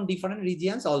attendees from different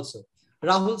regions also.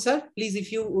 Rahul sir, please,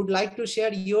 if you would like to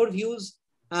share your views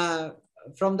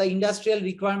from the industrial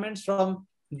requirements from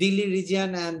Delhi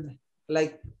region and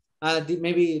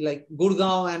maybe like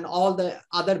Gurgaon and all the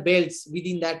other belts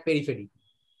within that periphery.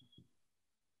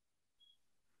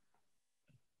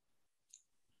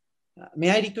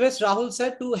 May I request Rahul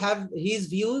sir to have his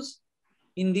views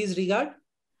in this regard?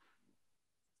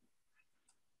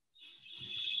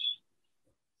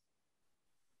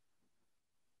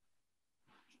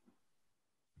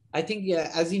 I think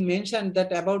as he mentioned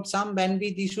that about some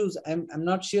bandwidth issues, I'm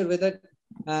not sure whether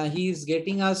he is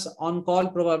getting us on call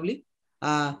probably.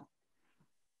 From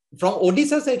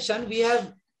Odisha section, we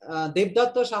have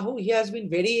Devdatta Sahu. He has been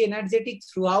very energetic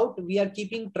throughout. We are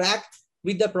keeping track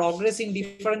with the progress in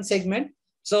different segments.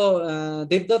 So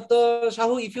Devdatta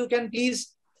Sahu, if you can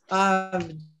please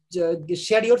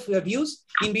share your views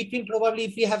in between, probably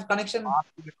if we have connection.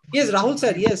 Yes, Rahul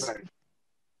sir, yes.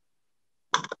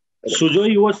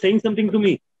 Sujoy, you were saying something to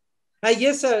me.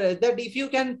 Yes, sir. That if you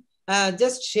can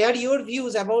just share your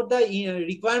views about the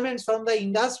requirements from the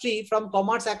industry, from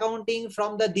commerce accounting,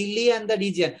 from the Delhi and the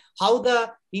region, how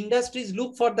the industries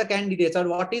look for the candidates, or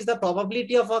what is the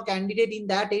probability of a candidate in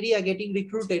that area getting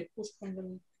recruited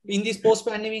in this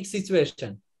post-pandemic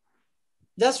situation,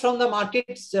 just from the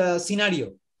market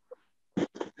scenario.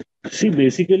 See,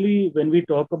 basically, when we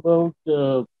talk about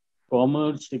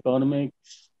commerce,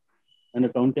 economics, and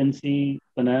accountancy,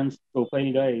 finance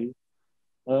profile guys,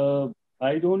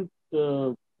 I don't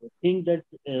think that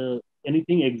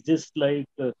anything exists like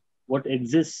what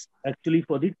exists actually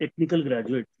for the technical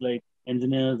graduates, like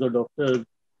engineers or doctors.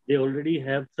 They already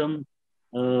have some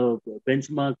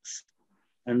benchmarks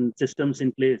and systems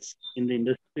in place in the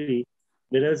industry.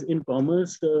 Whereas in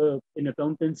commerce, in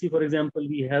accountancy, for example,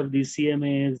 we have these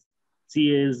CMAs,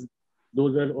 CAs,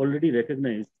 those are already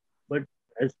recognized. But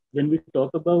when we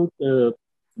talk about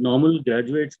normal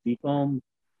graduates, BCom,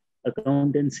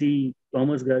 accountancy,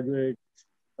 commerce graduates,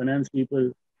 finance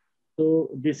people, so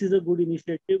this is a good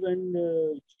initiative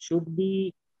and should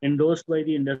be endorsed by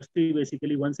the industry.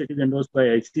 Basically, once it is endorsed by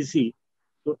ICC,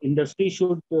 so industry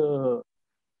should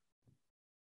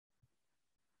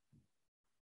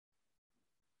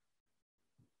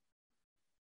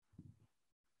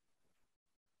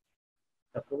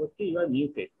Chakraborty, you are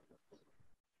muted.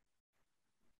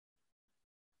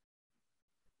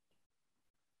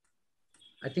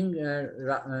 I think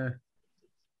Rahul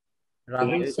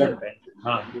Yes, sir.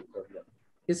 problem.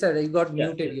 Yes, sir. You got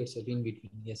muted yourself in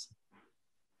between. Yes.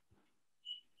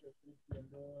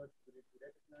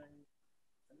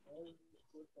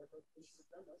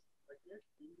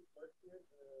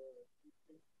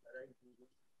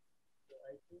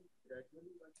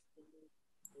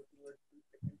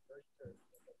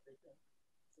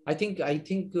 I think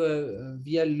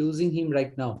we are losing him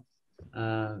right now.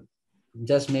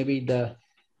 Just maybe the.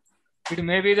 It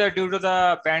may be due to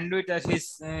the bandwidth at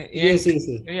his yes.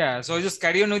 Yeah, so just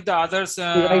carry on with the others.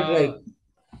 Right.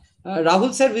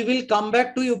 Rahul sir, we will come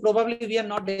back to you. Probably we are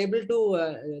not able to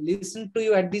listen to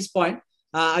you at this point.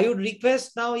 I would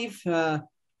request now if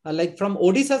like from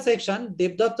Odisha section,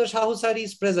 Devdatta Sahu sir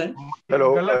is present.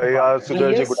 Hello,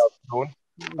 Sujay ji, yes. good afternoon.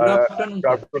 Good afternoon.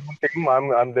 Good afternoon, team.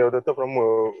 I'm Devdatta from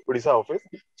Odisha office.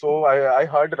 So I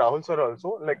heard Rahul sir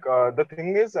also. Like the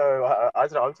thing is,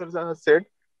 as Rahul sir has said,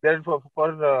 that if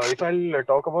I'll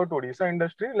talk about Odisha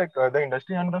industry, like the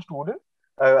industry and the students,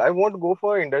 I won't go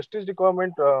for industry's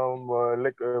requirement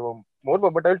more,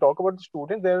 but I'll talk about the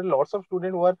students. There are lots of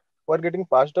students who are getting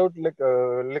passed out, like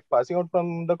passing out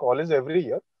from the college every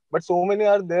year. But so many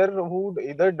are there who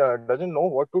either doesn't know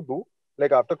what to do,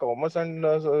 like after commerce and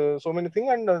so many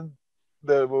things, and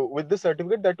with this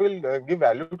certificate that will give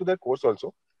value to their course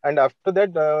also. And after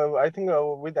that, I think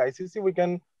with ICC we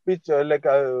can which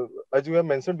as you have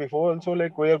mentioned before also,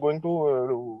 like we are going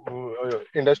to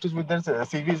industries with their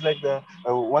CVs, like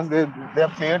once they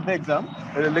have cleared the exam,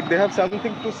 like they have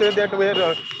something to say that we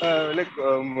are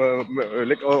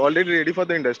already ready for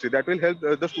the industry. That will help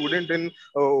the student in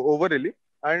overally.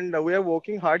 And we are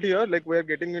working hard here, like we are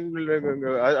getting in,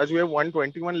 as we have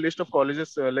 121 list of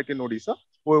colleges like in Odisha.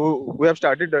 We have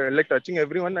started like touching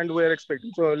everyone, and we are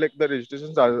expecting so like the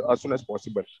registrations as soon as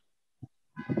possible.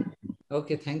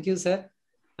 Okay, thank you, sir.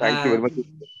 Thank you very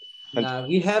much.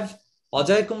 We have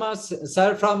Ajay Kumar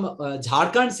sir from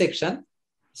Jharkhand section.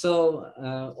 So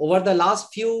over the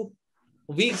last few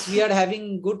weeks, we are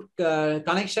having good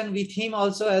connection with him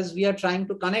also, as we are trying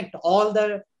to connect all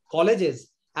the colleges,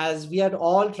 as we are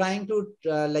all trying to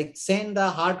like send the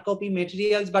hard copy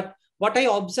materials. But what I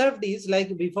observed is,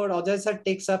 like, before Ajay sir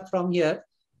takes up from here,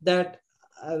 that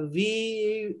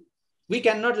we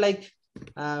cannot like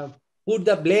put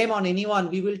the blame on anyone.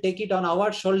 We will take it on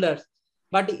our shoulders.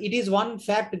 But it is one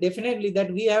fact definitely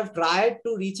that we have tried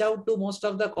to reach out to most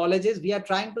of the colleges. We are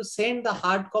trying to send the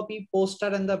hard copy poster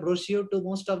and the brochure to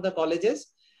most of the colleges.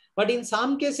 But in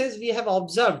some cases, we have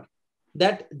observed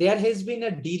that there has been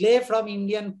a delay from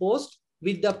Indian Post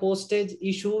with the postage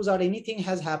issues, or anything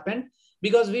has happened,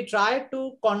 because we tried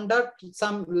to conduct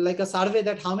some like a survey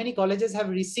that how many colleges have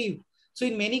received. So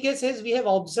in many cases, we have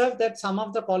observed that some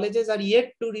of the colleges are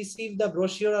yet to receive the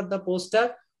brochure or the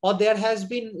poster, or there has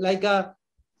been like a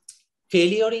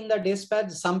failure in the dispatch,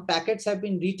 some packets have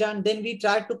been returned. Then we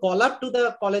tried to call up to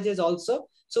the colleges also.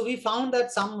 So we found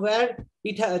that somewhere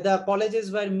the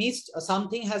colleges were missed,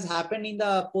 something has happened in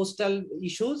the postal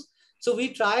issues. So we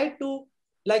tried to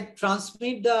like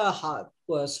transmit the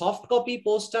soft copy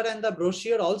poster and the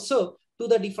brochure also to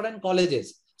the different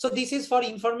colleges. So this is for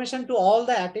information to all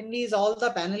the attendees, all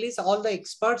the panelists, all the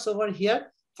experts over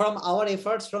here from our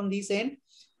efforts from this end.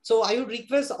 So I would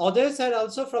request others sir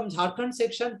also from Jharkhand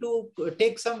section to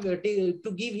take some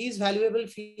to give his valuable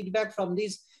feedback from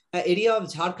this area of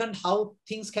Jharkhand, how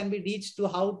things can be reached, to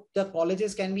how the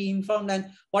colleges can be informed, and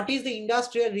what is the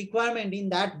industrial requirement in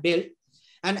that belt.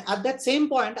 And at that same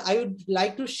point, I would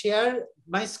like to share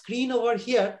my screen over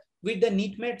here with the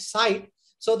NEATmet site,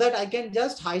 so that I can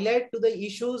just highlight to the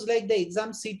issues like the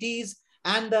exam cities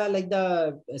and like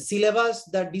the syllabus,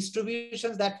 the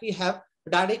distributions that we have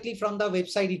directly from the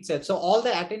website itself. So all the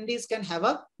attendees can have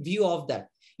a view of that.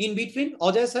 In between,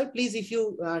 Ajay sir, please, if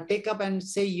you take up and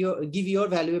say give your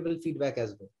valuable feedback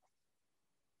as well.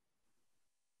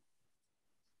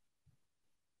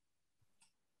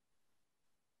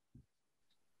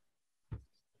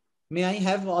 May I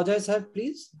have Ajay sir,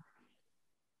 please?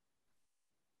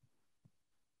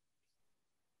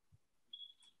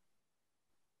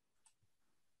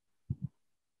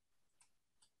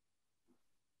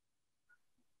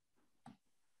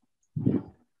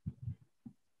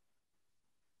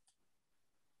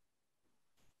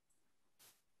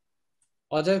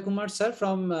 Ajay Kumar sir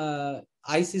from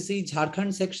ICC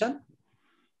Jharkhand section.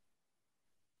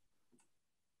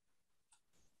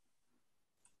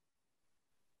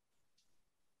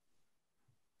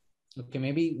 Okay,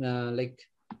 maybe like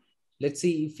let's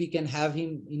see if we can have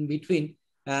him in between.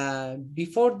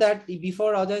 Before that,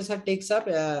 before Ajay sir takes up,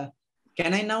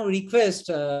 can I now request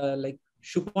like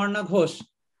Suparna Ghosh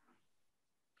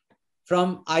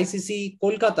from ICC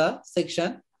Kolkata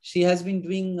section? She has been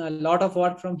doing a lot of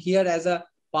work from here as a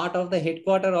part of the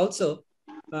headquarter also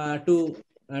to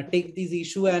take this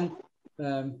issue and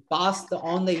pass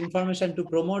on the information to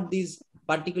promote this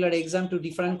particular exam to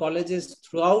different colleges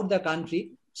throughout the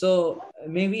country. So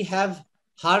may we have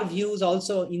her views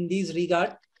also in this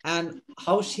regard, and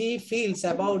how she feels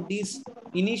about this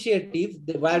initiative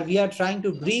where we are trying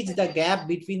to bridge the gap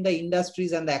between the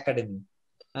industries and the academy.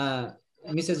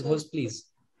 Mrs. Ghosh, please.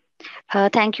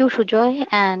 Thank you, Sujoy,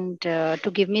 and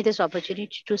to give me this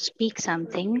opportunity to speak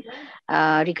something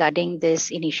regarding this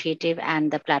initiative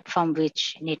and the platform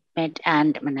which NEATmet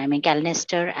and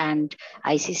Calnister and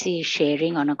ICC is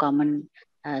sharing on a common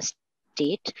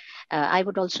state. I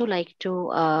would also like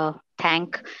to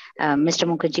thank Mr.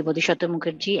 Mukherjee, Bodhisattva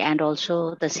Mukherjee, and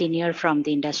also the senior from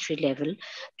the industry level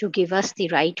to give us the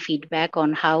right feedback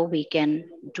on how we can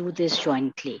do this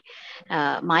jointly.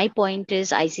 My point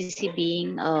is ICC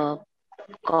being a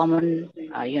common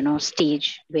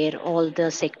stage where all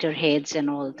the sector heads and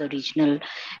all the regional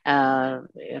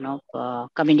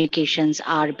communications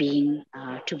are being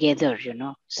together,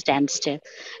 stand still.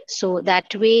 So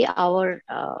that way our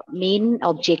main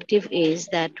objective is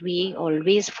that we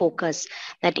always focus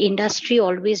that industry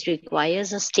always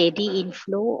requires a steady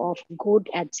inflow of good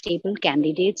and stable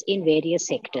candidates in various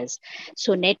sectors.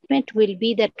 So NEATmet will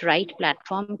be that right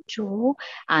platform to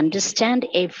understand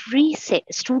every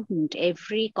student,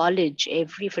 every college,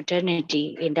 every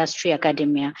fraternity, industry,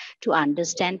 academia, to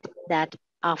understand that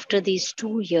after these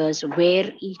 2 years,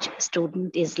 where each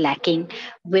student is lacking,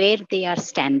 where they are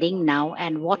standing now,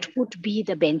 and what would be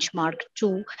the benchmark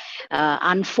to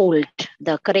unfold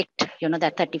the correct,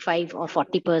 that 35 or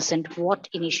 40%, what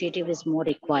initiative is more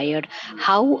required,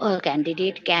 how a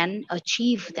candidate can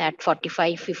achieve that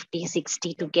 45, 50,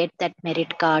 60 to get that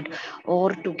merit card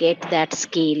or to get that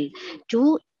scale,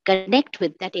 to connect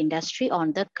with that industry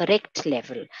on the correct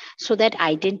level, so that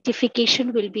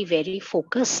identification will be very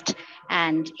focused,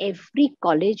 and every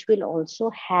college will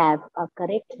also have a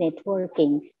correct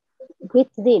networking with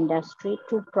the industry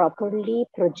to properly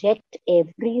project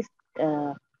every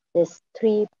this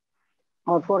 3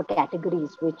 or 4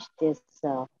 categories which this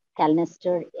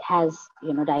Calnister has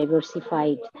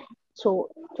diversified. So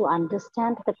to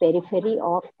understand the periphery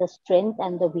of the strength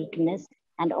and the weakness,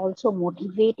 and also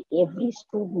motivate every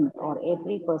student or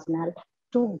every personnel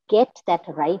to get that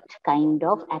right kind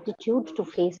of attitude to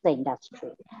face the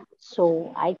industry.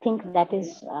 So I think that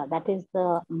is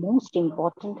the most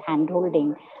important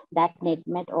handholding that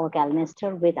NEATmet or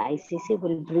Calnister with ICC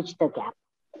will bridge the gap.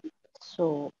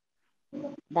 So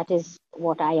that is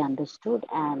what I understood,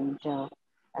 and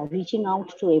reaching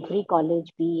out to every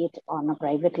college, be it on a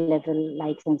private level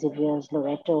like St. Xavier's,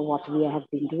 Loreto, what we have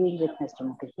been doing with Mr.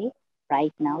 Mukherjee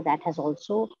right now, that has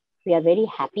also, we are very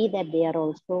happy that they are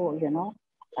also,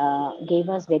 gave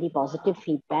us very positive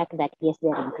feedback that yes, they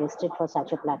are interested for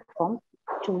such a platform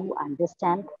to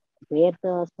understand where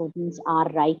the students are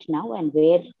right now and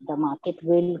where the market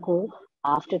will go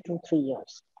after 2-3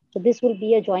 years. So this will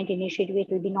be a joint initiative. It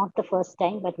will be not the first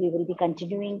time, but we will be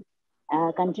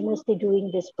continuously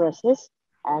doing this process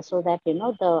so that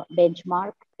the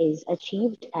benchmark is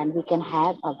achieved and we can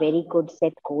have a very good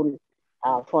set goal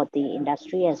for the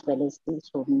industry as well as the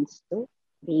students to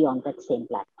be on that same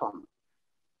platform.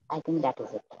 I think that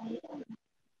is it.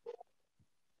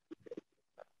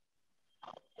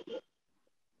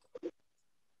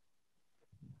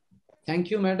 Thank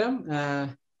you, madam,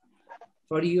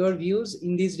 for your views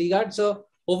in this regard. So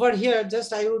over here,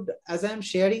 just I would, as I'm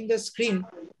sharing the screen,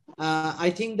 I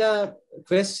think the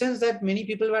questions that many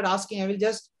people were asking, I will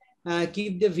just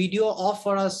keep the video off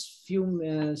for us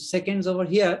few seconds over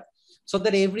here, so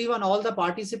that everyone, all the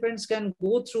participants can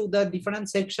go through the different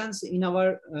sections in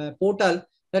our portal,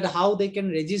 that how they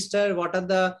can register, what are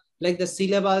the, like the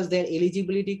syllabus, their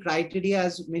eligibility criteria,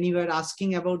 as many were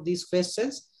asking about these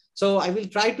questions. So I will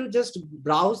try to just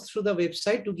browse through the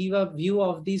website to give a view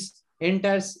of this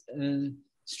entire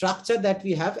structure that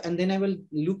we have, and then I will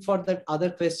look for the other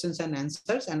questions and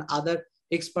answers and other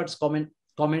experts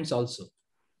comments also.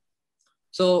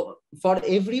 So for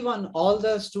everyone, all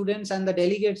the students and the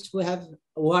delegates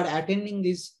who are attending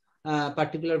this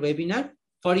particular webinar,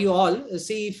 for you all,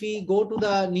 see, if we go to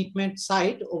the NEATmet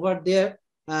site over there,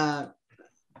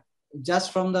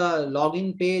 just from the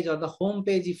login page or the home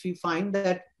page, if we find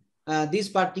that this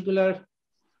particular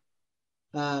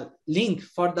link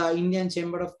for the Indian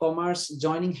Chamber of Commerce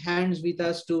joining hands with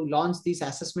us to launch this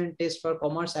assessment test for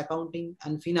commerce, accounting,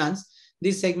 and finance,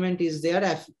 this segment is there.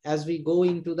 As we go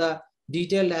into the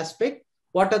detailed aspect,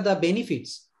 what are the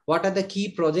benefits? What are the key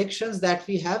projections that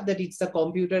we have? That it's a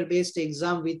computer-based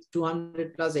exam with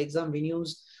 200 plus exam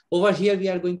venues. Over here, we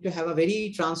are going to have a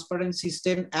very transparent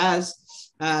system as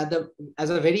a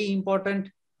very important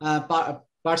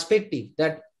perspective,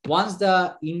 that once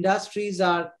the industries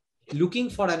are looking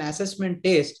for an assessment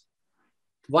test,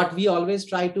 what we always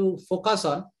try to focus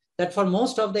on, that for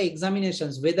most of the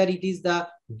examinations, whether it is the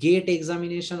GATE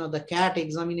examination or the CAT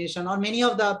examination or many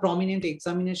of the prominent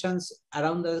examinations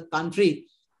around the country,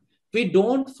 we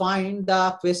don't find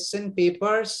the question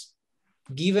papers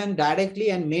given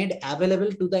directly and made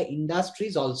available to the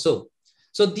industries also.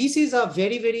 So this is a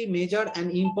very, very major and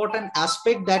important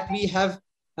aspect that we have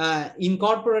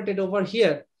incorporated over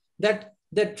here, that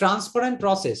the transparent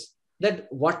process, that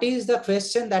what is the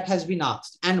question that has been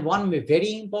asked. And one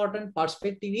very important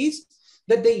perspective is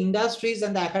that the industries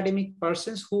and the academic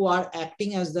persons who are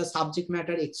acting as the subject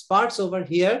matter experts over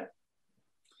here,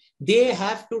 they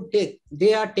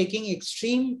are taking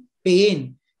extreme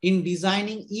pain in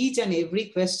designing each and every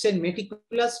question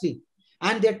meticulously,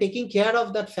 and they're taking care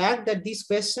of that fact that these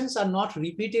questions are not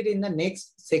repeated in the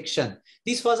next section.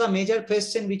 This was a major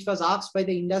question which was asked by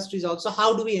the industries also.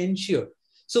 How do we ensure?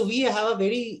 So we have a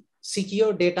very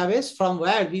secure database from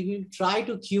where we will try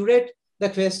to curate the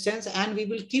questions, and we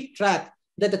will keep track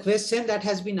that the question that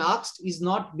has been asked is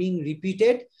not being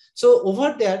repeated. So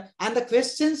over there, and the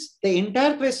questions, the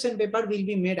entire question paper will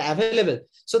be made available.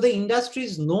 So the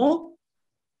industries know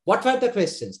what were the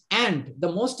questions. And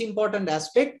the most important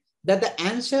aspect, that the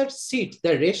answer sheet,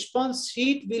 the response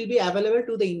sheet will be available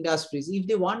to the industries if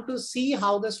they want to see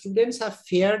how the students have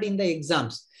fared in the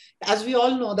exams. As we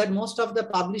all know that most of the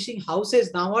publishing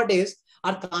houses nowadays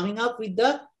are coming up with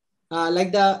the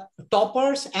like the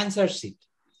toppers answer sheet.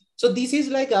 So this is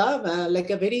like a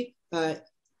very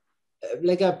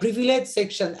like a privileged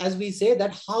section, as we say,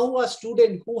 that how a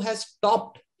student who has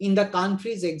topped in the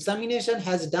country's examination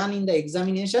has done in the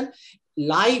examination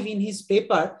live in his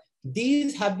paper.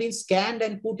 These have been scanned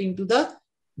and put into the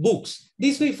books.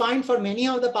 This we find for many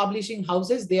of the publishing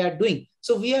houses they are doing.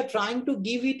 So we are trying to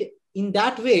give it in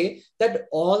that way that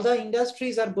all the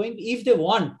industries are going, if they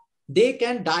want, they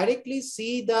can directly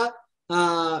see the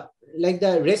like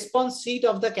the response sheet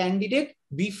of the candidate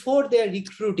before they are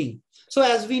recruiting. So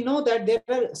as we know that there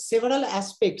are several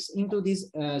aspects into this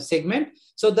segment.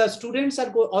 So the students are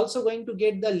also going to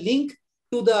get the link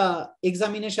to the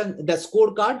examination, the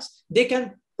scorecards. They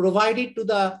can provide it to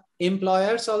the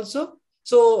employers also.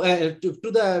 So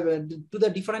to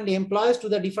the different employers, to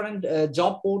the different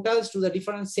job portals, to the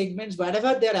different segments,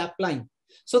 wherever they are applying,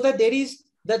 so that there is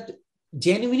that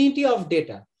genuinity of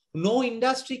data. No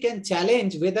industry can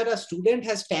challenge whether a student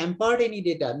has tampered any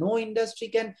data. No industry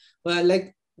can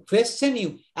like question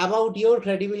you about your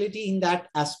credibility in that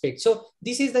aspect. So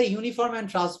this is the uniform and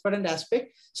transparent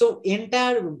aspect. So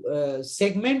entire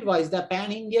segment wise, the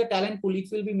pan India talent pool, it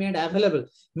will be made available.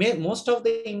 Most of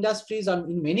the industries are,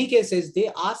 in many cases,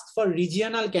 they ask for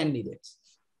regional candidates.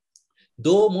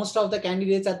 Though most of the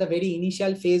candidates at the very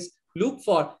initial phase look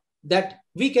for that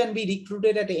we can be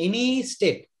recruited at any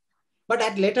state. But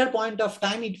at later point of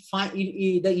time,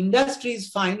 the industries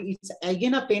find it's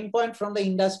again a pain point from the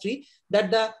industry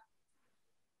that the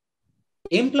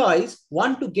employees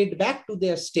want to get back to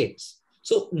their states.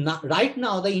 So right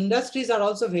now, the industries are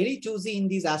also very choosy in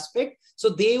this aspect. So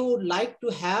they would like to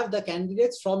have the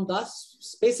candidates from the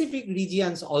specific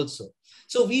regions also.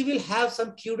 So we will have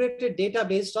some curated data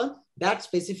based on that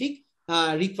specific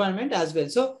requirement as well.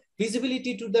 So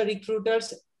visibility to the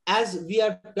recruiters, as we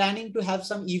are planning to have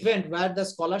some event where the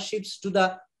scholarships to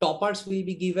the toppers will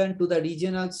be given to the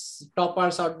regional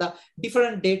toppers, or the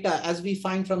different data as we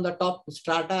find from the top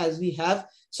strata as we have.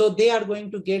 So they are going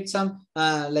to get some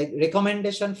like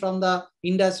recommendation from the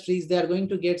industries. They are going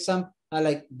to get some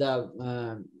like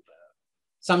the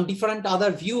some different other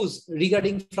views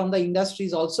regarding from the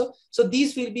industries also. So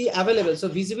these will be available. So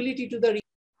visibility to the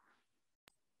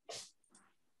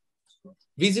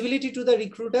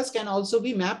recruiters can also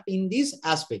be mapped in this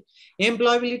aspect.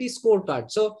 Employability scorecard.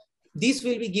 So this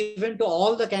will be given to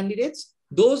all the candidates,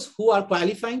 those who are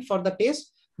qualifying for the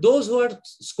test, those who are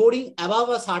scoring above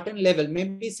a certain level,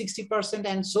 maybe 60%,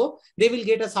 and so they will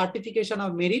get a certification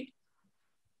of merit,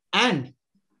 and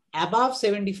above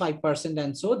 75%,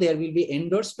 and so there will be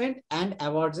endorsement and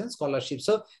awards and scholarships.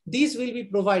 So these will be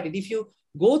provided. If you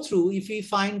go through, if we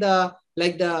find the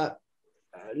like the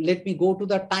let me go to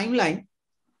the timeline.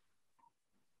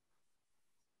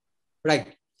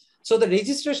 Right. So the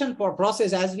registration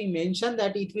process, as we mentioned,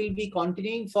 that it will be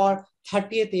continuing for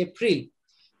 30th April.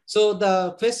 So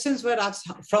the questions were asked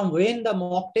from when the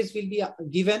mock test will be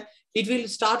given. It will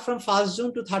start from 1st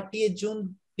June to 30th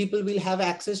June. People will have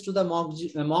access to the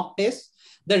mock test.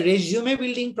 The resume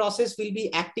building process will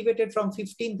be activated from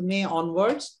 15th May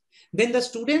onwards. Then the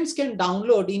students can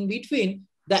download in between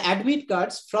the admit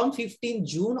cards from 15th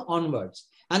June onwards.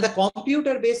 And the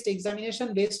computer-based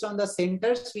examination based on the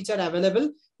centers which are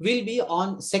available will be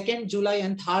on 2nd July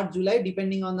and 3rd July,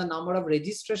 depending on the number of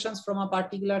registrations from a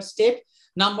particular state,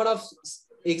 number of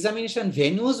examination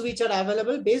venues which are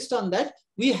available. Based on that,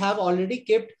 we have already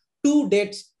kept 2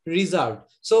 dates reserved.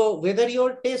 So whether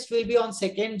your test will be on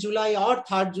 2nd July or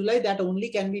 3rd July, that only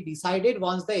can be decided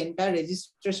once the entire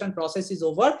registration process is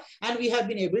over and we have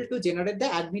been able to generate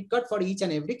the admit card for each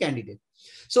and every candidate.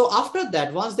 So after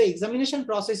that, once the examination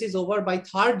process is over by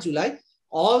 3rd July,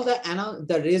 all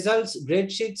the results,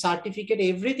 grade sheet, certificate,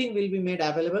 everything will be made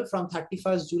available from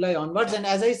 31st July onwards. And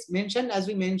as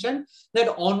we mentioned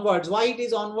that onwards, why it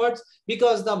is onwards?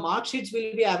 Because the mark sheets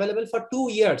will be available for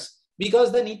 2 years.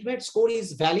 Because the NEATmet score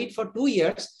is valid for 2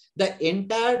 years, the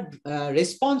entire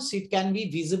response sheet can be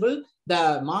visible.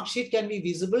 The mark sheet can be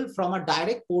visible from a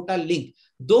direct portal link.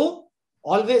 Though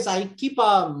always I keep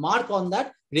a mark on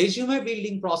that. Resume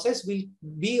building process will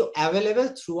be available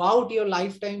throughout your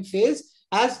lifetime phase.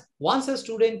 As once a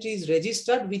student is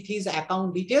registered with his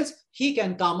account details, he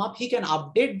can come up, he can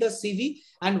update the CV,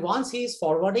 and once he is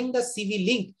forwarding the CV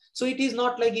link, so it is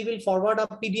not like he will forward a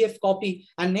PDF copy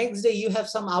and next day you have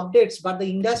some updates, but the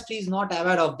industry is not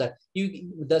aware of that.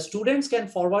 The students can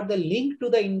forward the link to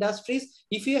the industries.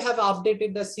 If you have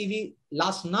updated the CV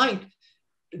last night,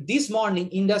 this morning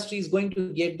industry is going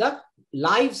to get the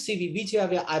live CV which you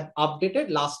have updated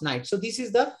last night. So this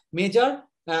is the major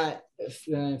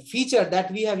feature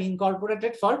that we have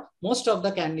incorporated for most of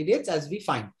the candidates as we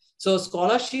find. So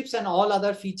scholarships and all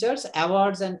other features,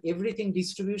 awards and everything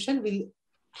distribution will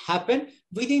happen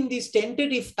within this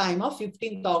tentative time of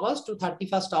 15th August to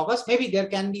 31st August. Maybe there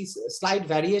can be slight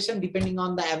variation depending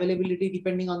on the availability,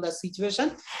 depending on the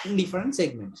situation in different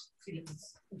segments.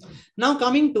 Now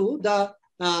coming to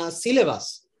the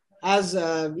syllabus, as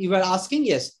you were asking,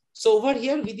 yes. So over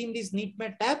here within this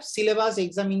NEATmet tab, syllabus,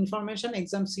 exam information,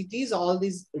 exam cities, all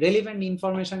these relevant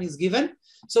information is given.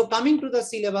 So coming to the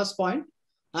syllabus point,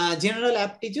 general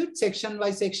aptitude, section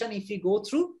by section, if we go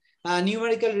through,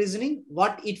 numerical reasoning,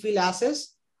 what it will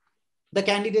assess, the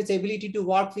candidate's ability to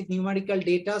work with numerical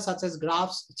data such as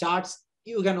graphs, charts.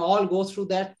 You can all go through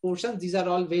that portion. These are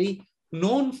all very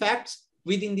known facts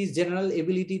within this general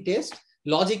ability test.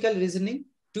 Logical reasoning,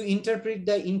 to interpret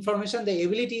the information, the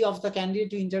ability of the candidate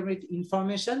to interpret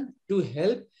information, to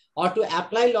help or to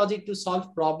apply logic to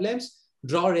solve problems,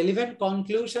 draw relevant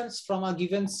conclusions from a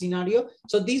given scenario.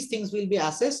 So these things will be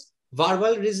assessed.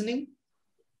 Verbal reasoning,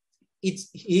 it's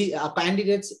a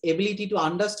candidate's ability to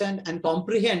understand and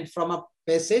comprehend from a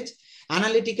passage.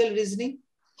 Analytical reasoning,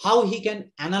 how he can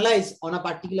analyze on a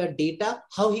particular data,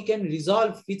 how he can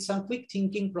resolve with some quick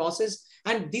thinking process.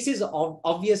 And this is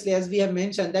obviously, as we have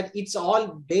mentioned, that it's all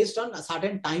based on a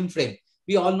certain time frame.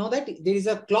 We all know that there is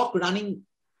a clock running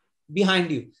behind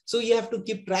you, so you have to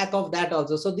keep track of that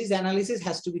also. So this analysis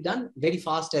has to be done very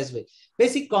fast as well.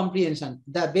 Basic comprehension,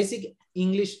 the basic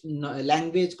English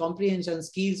language comprehension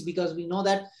skills, because we know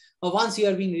that once you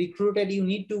are being recruited, you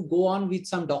need to go on with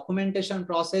some documentation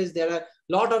process. There are a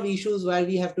lot of issues where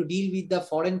we have to deal with the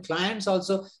foreign clients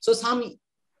also. So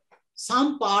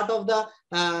some part of the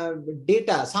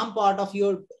data, some part of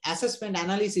your assessment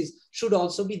analysis should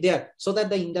also be there so that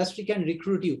the industry can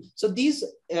recruit you. So these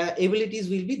abilities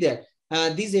will be there.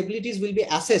 These abilities will be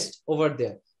assessed over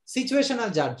there.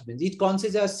 Situational judgment, it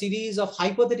consists a series of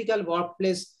hypothetical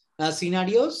workplace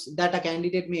scenarios that a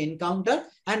candidate may encounter,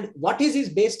 and what is his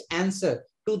best answer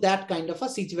to that kind of a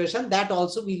situation, that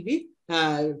also will be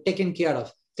taken care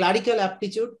of. Clerical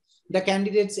aptitude, the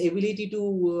candidate's ability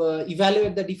to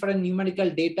evaluate the different numerical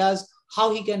data,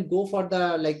 how he can go for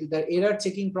the error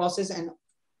checking process. And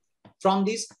from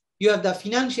this, you have the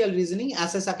financial reasoning,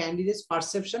 assess a candidate's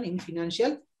perception in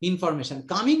financial information.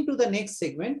 Coming to the next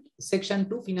segment, section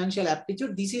 2, financial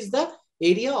aptitude. This is the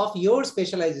area of your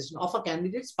specialization, of a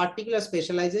candidate's particular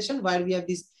specialization, where we have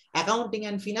this accounting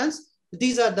and finance.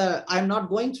 These are the, I'm not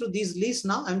going through this list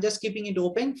now. I'm just keeping it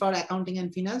open for accounting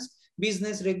and finance.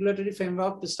 Business regulatory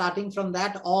framework, starting from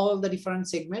that, all the different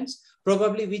segments,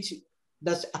 probably which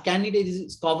the candidate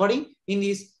is covering in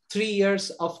these 3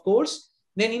 years of course.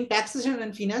 Then in taxation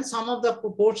and finance, some of the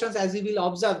proportions, as you will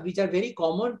observe, which are very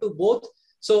common to both.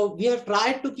 So we have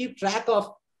tried to keep track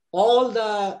of all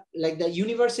the the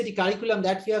university curriculum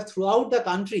that we have throughout the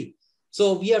country.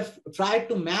 So we have tried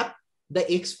to map. The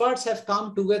experts have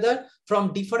come together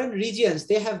from different regions.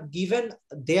 They have given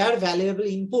their valuable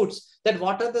inputs that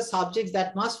what are the subjects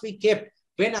that must be kept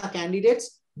when a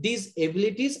candidate's these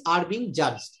abilities are being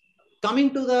judged.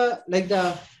 Coming to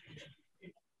the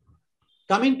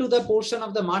coming to the portion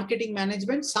of the marketing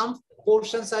management, some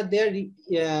portions are there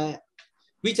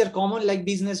which are common, like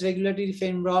business regulatory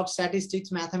framework,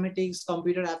 statistics, mathematics,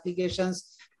 computer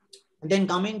applications. Then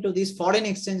coming to this foreign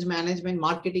exchange management,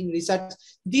 marketing research,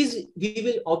 these we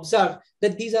will observe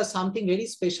that these are something very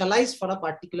specialized for a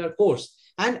particular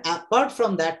course. And apart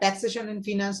from that, taxation and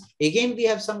finance, again, we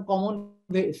have some common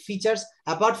features.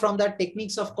 Apart from that,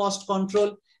 techniques of cost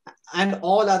control and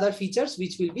all other features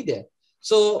which will be there.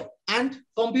 So, and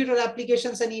computer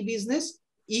applications and e-business,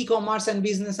 e-commerce and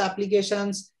business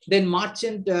applications, then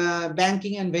merchant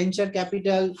banking and venture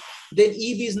capital, then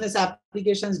e-business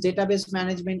applications, database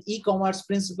management, e-commerce,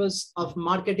 principles of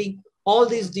marketing, all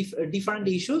these different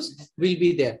issues will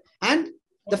be there. And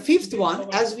the fifth one,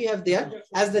 as we have there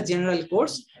as the general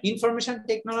course, information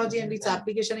technology and its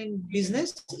application in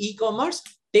business, e-commerce,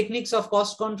 techniques of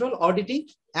cost control, auditing,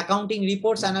 accounting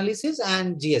reports analysis,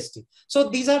 and GST. So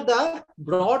these are the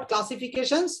broad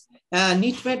classifications.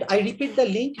 NEATmet, I repeat the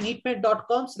link,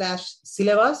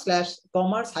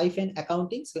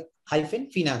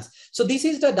 neatmet.com/syllabus/commerce-accounting-finance. So this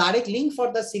is the direct link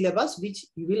for the syllabus, which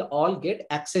you will all get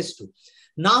access to.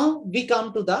 Now we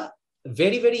come to the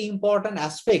very, very important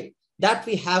aspect that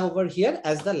we have over here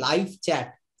as the live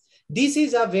chat. This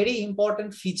is a very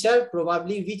important feature,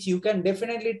 probably, which you can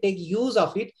definitely take use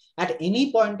of it at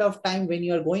any point of time when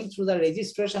you are going through the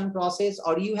registration process,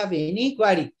 or you have any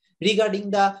query regarding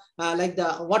the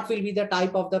what will be the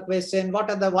type of the question, what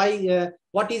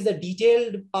is the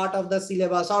detailed part of the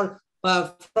syllabus, or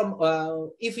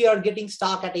if you are getting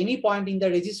stuck at any point in the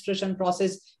registration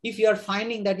process, if you are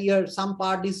finding that some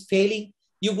part is failing,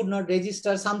 you would not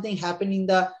register, something happened in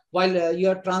the while you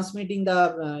are transmitting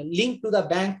the link to the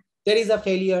bank, there is a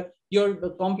failure, your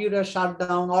computer shut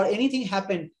down, or anything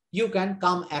happened, you can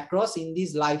come across in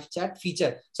this live chat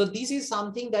feature. So this is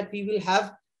something that we will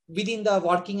have within the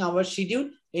working hour schedule.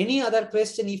 Any other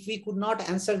question, if we could not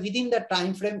answer within the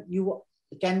time frame, you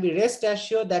can be rest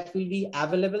assured that will be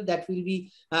available, that will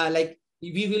be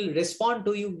we will respond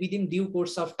to you within due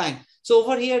course of time. So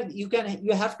over here, you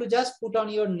have to just put on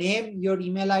your name, your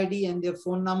email ID, and your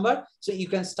phone number. So you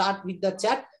can start with the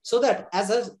chat, so that as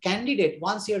a candidate,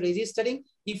 once you're registering,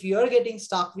 if you're getting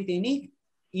stuck with any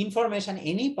information,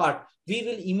 any part, we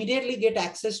will immediately get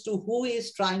access to who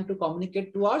is trying to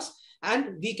communicate to us,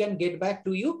 and we can get back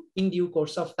to you in due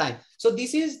course of time. So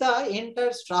this is the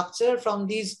entire structure from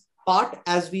this part,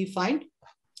 as we find,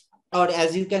 or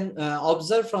as you can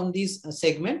observe from this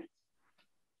segment.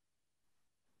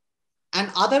 And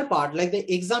other part, like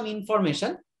the exam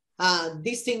information,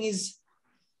 this thing is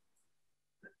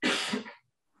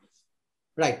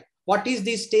right. What is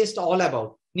this test all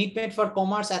about? NEATmet for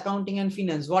commerce, accounting, and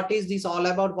finance. What is this all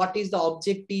about? What is the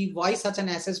objective? Why such an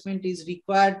assessment is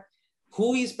required?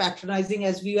 Who is patronizing,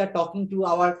 as we are talking to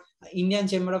our Indian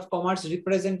Chamber of Commerce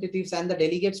representatives and the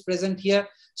delegates present here.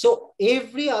 So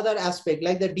every other aspect,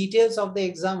 like the details of the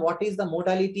exam, what is the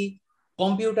modality,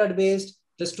 computer-based,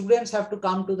 the students have to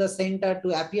come to the center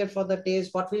to appear for the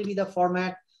test, what will be the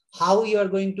format, how you are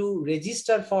going to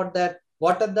register for that,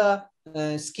 what are the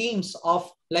schemes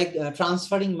of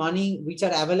transferring money which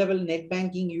are available, net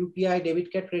banking, UPI,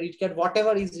 debit card, credit card,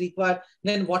 whatever is required,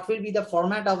 then what will be the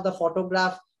format of the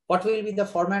photograph, what will be the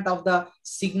format of the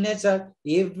signature.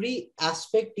 Every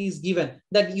aspect is given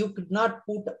that you could not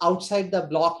put outside the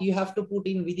block. You have to put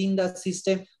in within the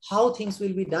system how things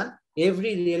will be done.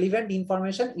 Every relevant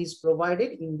information is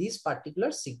provided in this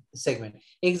particular segment.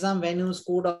 Exam venues,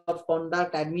 code of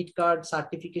conduct, admit card,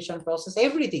 certification process,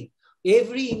 everything.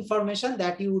 Every information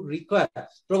that you would require.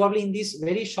 Probably in this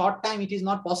very short time, it is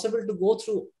not possible to go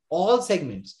through all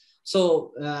segments.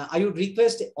 So I would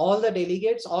request all the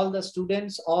delegates, all the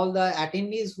students, all the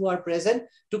attendees who are present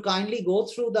to kindly go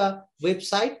through the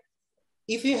website.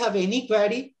 If you have any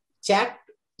query, chat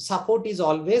support is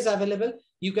always available.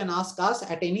 You can ask us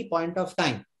at any point of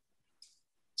time.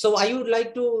 So I would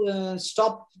like to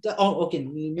stop okay,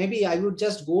 maybe I would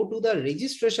just go to the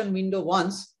registration window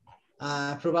once,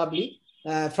 probably.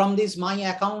 From this My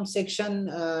Account section,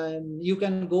 you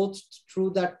can go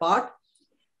through that part.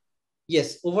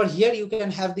 Yes, over here you can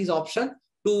have this option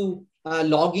to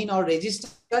log in or register,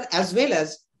 as well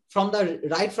as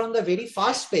right from the very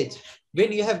first page,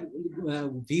 when you have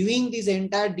viewing this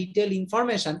entire detailed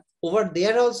information, over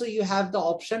there also you have the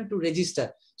option to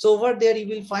register. So over there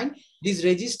you will find this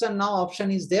register now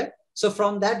option is there. So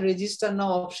from that register now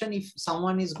option, if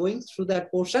someone is going through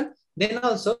that portion, then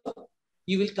also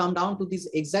you will come down to this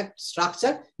exact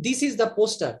structure. This is the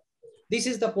poster. This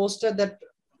is the poster that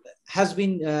has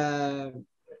been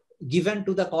given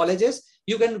to the colleges.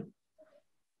 You can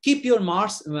keep your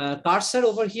cursor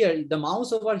over here, the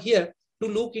mouse over here, to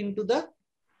look into the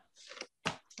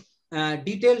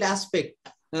detailed aspect,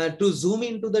 to zoom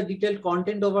into the detailed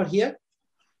content over here.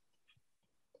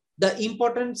 The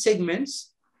important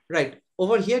segments, right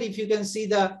over here, if you can see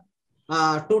the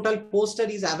total poster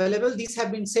is available. These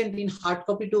have been sent in hard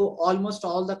copy to almost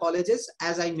all the colleges,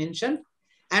 as I mentioned.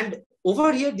 And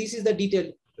over here, this is the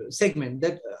detailed segment,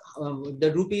 that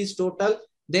the rupees total,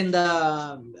 then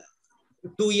the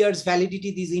 2 years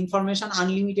validity, this information,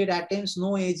 unlimited attempts,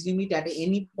 no age limit, at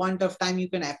any point of time you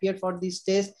can appear for this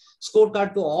test,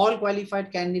 scorecard to all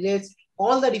qualified candidates,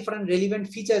 all the different relevant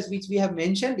features which we have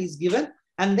mentioned is given.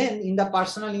 And then in the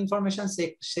personal information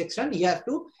section, you have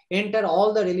to enter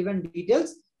all the relevant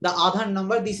details. The Aadhaar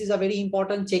number, this is a very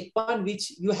important checkpoint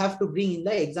which you have to bring in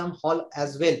the exam hall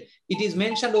as well. It is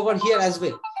mentioned over here as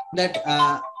well that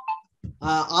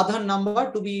Aadhaar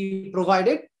number to be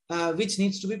provided which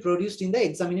needs to be produced in the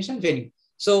examination venue.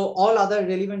 So all other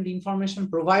relevant information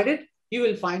provided, you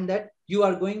will find that you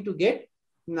are going to get.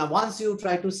 Now, once you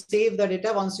try to save the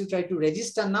data, once you try to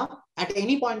register now, at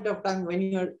any point of time when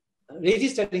you are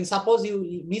registering, suppose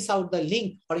you miss out the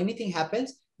link or anything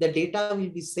happens, the data will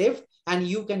be saved and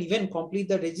you can even complete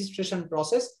the registration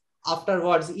process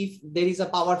afterwards if there is a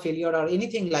power failure or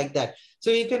anything like that. So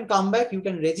you can come back, you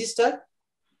can register,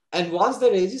 and once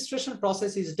the registration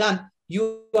process is done,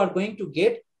 you are going to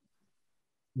get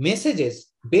messages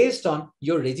based on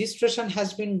your registration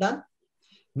has been done,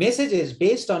 messages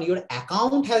based on your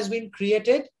account has been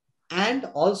created, and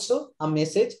also a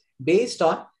message based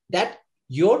on that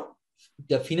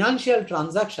the financial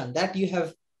transaction that you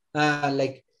have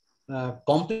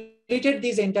completed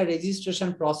this entire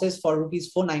registration process for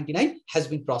rupees 499 has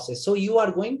been processed. So you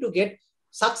are going to get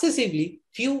successively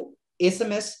few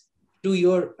SMS to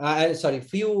your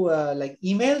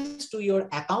emails to your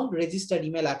account, registered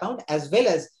email account, as well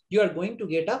as you are going to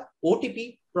get a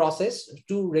OTP process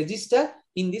to register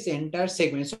in this entire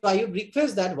segment. So I would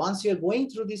request that once you're going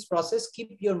through this process,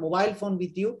 keep your mobile phone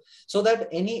with you so that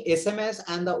any SMS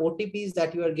and the OTPs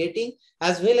that you are getting,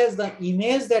 as well as the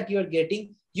emails that you are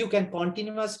getting, you can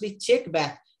continuously check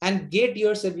back and get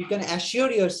yourself, you can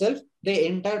assure yourself the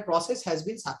entire process has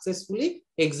been successfully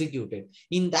executed.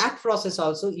 In that process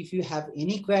also, if you have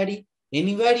any query,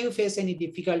 anywhere you face any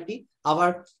difficulty,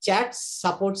 our chat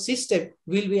support system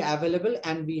will be available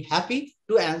and be happy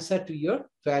to answer to your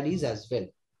queries as well.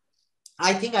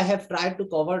 I think I have tried to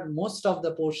cover most of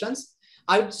the portions.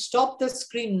 I would stop the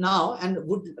screen now and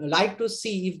would like to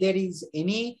see if there is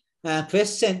any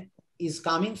question is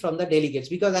coming from the delegates,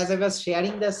 because as I was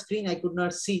sharing the screen, I could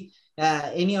not see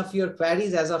any of your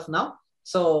queries as of now.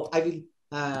 So I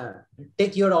will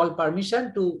take your all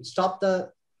permission to stop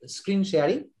the screen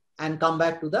sharing and come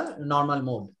back to the normal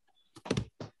mode.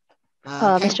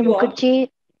 Mr. Mukherjee,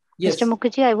 yes. Mr.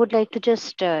 Mukherjee, I would like to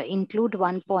just include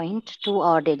one point to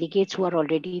our delegates who are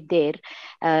already there.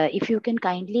 If you can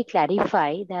kindly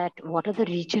clarify that what are the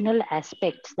regional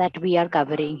aspects that we are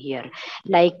covering here?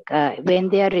 Like when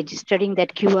they are registering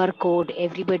that QR code,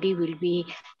 everybody will be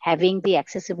having the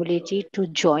accessibility to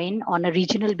join on a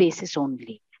regional basis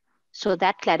only. So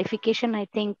that clarification, I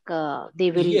think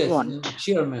they will want.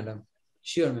 Sure, madam.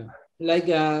 Sure, ma'am. Like,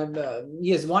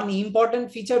 yes, one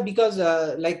important feature, because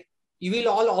like you will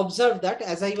all observe that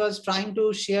as I was trying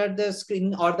to share the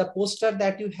screen or the poster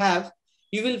that you have,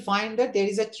 you will find that there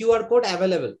is a QR code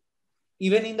available.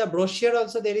 Even in the brochure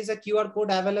also there is a QR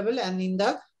code available, and in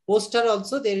the poster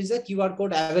also there is a QR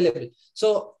code available.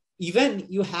 So even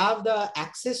you have the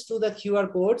access to the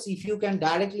QR codes, if you can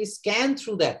directly scan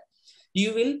through that,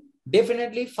 you will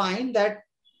definitely find that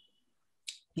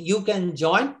you can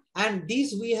join. And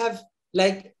these we have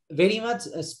like very much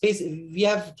space, we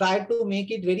have tried to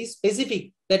make it very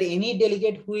specific that any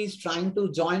delegate who is trying to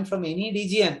join from any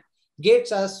region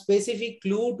gets a specific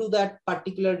clue to that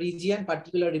particular region,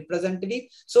 particular representative.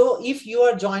 So if you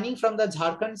are joining from the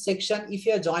Jharkhand section, if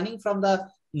you are joining from the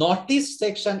Northeast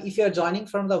section, if you are joining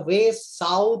from the West,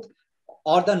 South,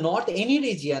 or the North, any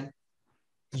region,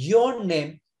 your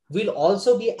name will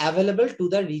also be available to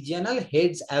the regional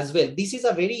heads as well. This is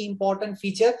a very important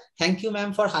feature. Thank you,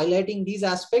 ma'am, for highlighting these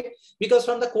aspects, because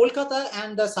from the Kolkata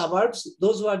and the suburbs,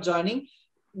 those who are joining,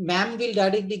 ma'am will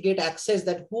directly get access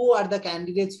that who are the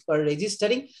candidates for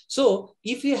registering. So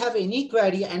if you have any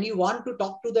query and you want to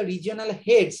talk to the regional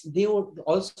heads, they would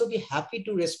also be happy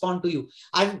to respond to you.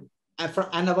 And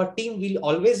our team will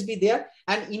always be there.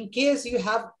 And in case you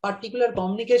have particular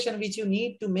communication which you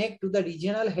need to make to the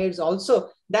regional heads also,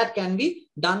 that can be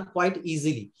done quite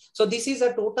easily. So this is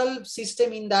a total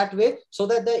system in that way, so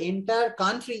that the entire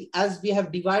country, as we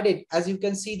have divided, as you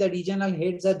can see, the regional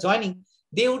heads are joining,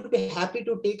 they would be happy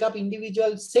to take up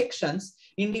individual sections,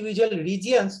 individual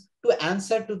regions to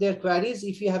answer to their queries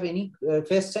if you have any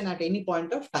question at any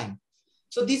point of time.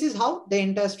 So this is how the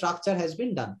entire structure has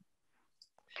been done.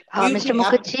 Mr.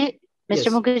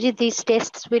 Mukherjee, these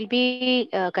tests will be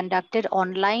conducted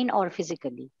online or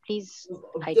physically. Please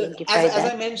identify that.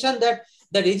 As I mentioned, that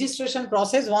the registration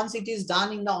process, once it is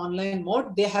done in the online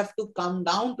mode, they have to come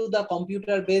down to the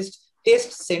computer-based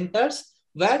test centers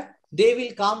where they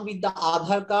will come with the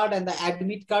Aadhaar card and the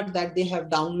admit card that they have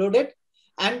downloaded,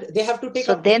 and they have to take.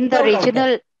 So then the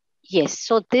regional. Yes,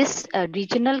 so this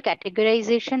regional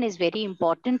categorization is very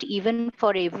important even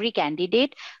for every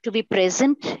candidate to be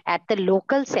present at the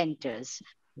local centers.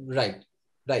 Right.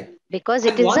 Because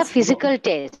it is a physical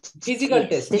test. This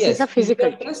is a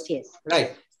physical test. Yes.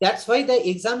 Right. That's why the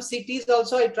exam cities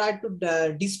also I tried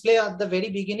to display at the very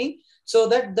beginning, so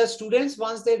that the students,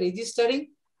 once they're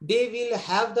registering, they will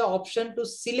have the option to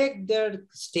select their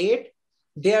state,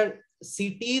 their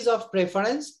cities of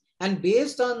preference, and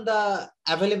based on the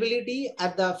availability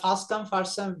at the first come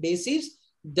first served basis,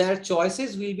 their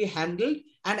choices will be handled,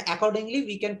 and accordingly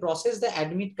we can process the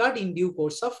admit card in due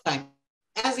course of time,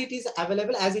 as it is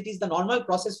available, as it is the normal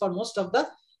process for most of the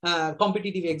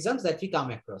competitive exams that we come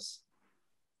across.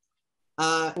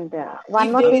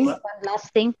 One more thing,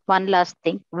 one last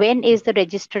thing. When is the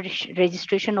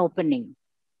registration opening?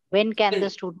 When can the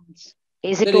students?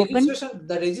 Is it open?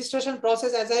 The registration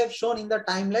process, as I have shown in the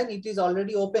timeline, it is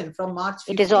already open from March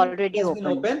 15th. It is already been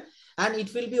open, and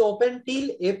it will be open till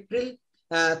April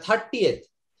 30th.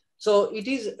 So it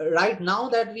is right now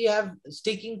that we have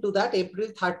sticking to that. April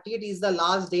 30th is the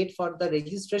last date for the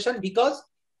registration, because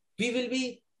we will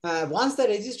be, once the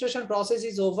registration process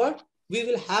is over, we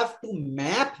will have to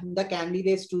map the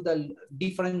candidates to the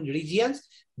different regions.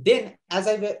 Then, as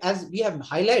we have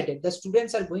highlighted, the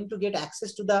students are going to get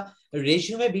access to the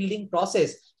resume building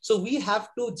process. So we have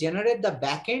to generate the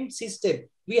backend system.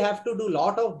 We have to do a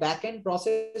lot of backend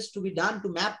process to be done to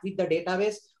map with the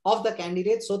database of the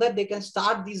candidates, so that they can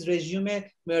start this resume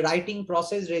writing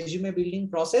process, resume building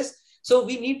process. So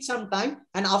we need some time,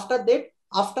 and after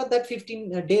that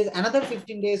 15 days, another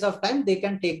 15 days of time, they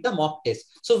can take the mock test.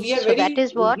 So we are that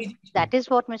is what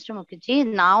Mr. Mukherjee,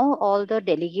 now all the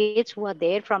delegates who are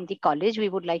there from the college, we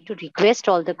would like to request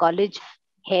all the college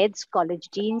heads, college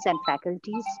deans and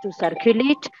faculties to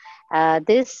circulate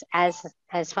this as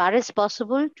far as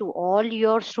possible to all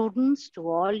your students, to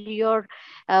all your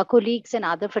colleagues and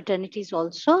other fraternities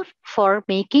also, for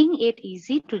making it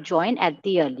easy to join at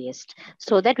the earliest,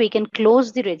 so that we can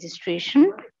close the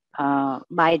registration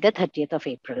by the 30th of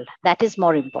April. That is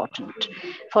more important.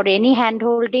 For any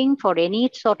handholding, for any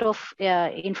sort of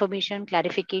information,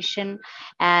 clarification,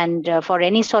 and for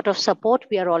any sort of support,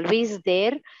 we are always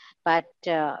there. But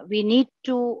we need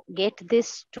to get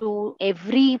this to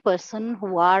every person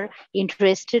who are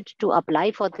interested to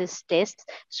apply for this test.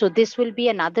 So this will be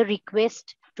another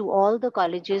request to all the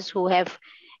colleges who have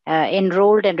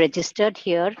enrolled and registered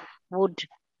here.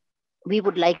 We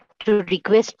would like to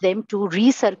request them to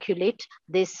recirculate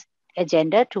this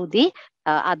agenda to the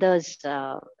others,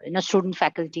 student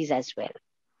faculties as well.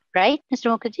 Right, Mr.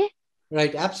 Mukherjee?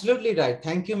 Right, absolutely right.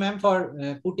 Thank you, ma'am, for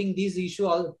putting this issue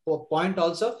point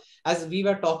also. As we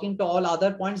were talking to all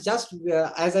other points, just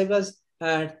as I was,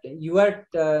 you were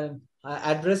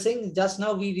addressing just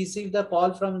now, we received the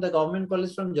call from the government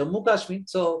college from Jammu Kashmir.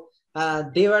 So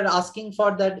they were asking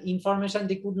for that information.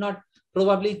 They could not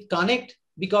probably connect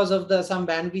because of some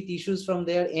bandwidth issues from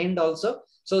their end also.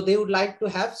 So they would like to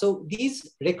have, so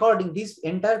these recording, this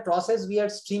entire process we are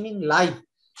streaming live.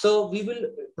 So we will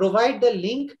provide the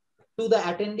link to the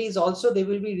attendees also. They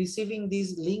will be receiving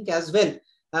this link as well.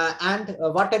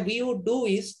 What we would do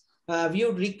is, we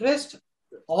would request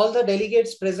all the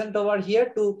delegates present over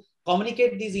here to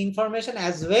communicate this information,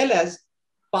 as well as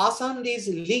pass on this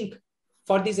link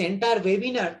for this entire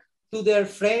webinar to their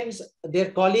friends,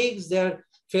 their colleagues, their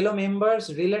fellow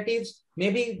members, relatives,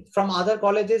 maybe from other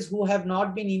colleges who have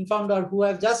not been informed or who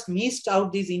have just missed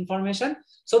out this information,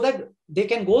 so that they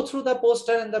can go through the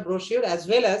poster and the brochure, as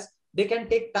well as they can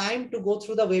take time to go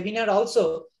through the webinar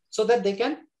also, so that they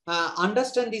can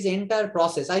understand this entire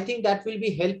process. I think that will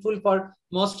be helpful for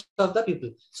most of the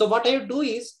people. So what I will do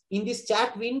is, in this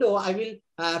chat window, I will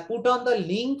put on the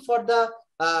link for the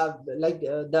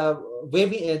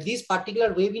this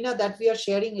particular webinar that we are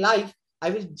sharing live. I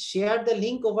will share the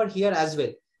link over here as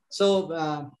well.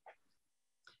 So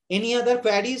any other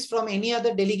queries from any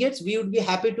other delegates, we would be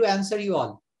happy to answer you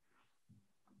all.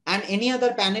 And any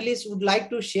other panelists would like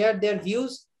to share their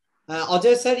views.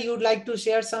 Ajay sir, you would like to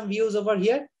share some views over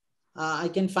here? I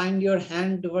can find your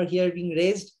hand over here being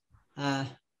raised.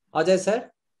 Ajay sir.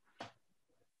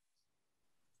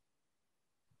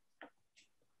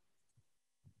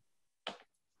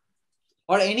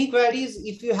 Or any queries,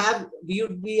 if you have, we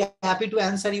would be happy to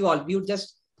answer you all. We would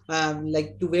just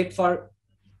like to wait for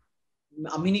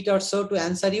a minute or so to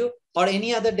answer you. Or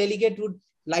any other delegate would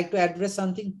like to address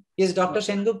something. Yes, Dr.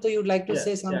 Sengupta, you would like to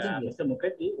say something? Mr.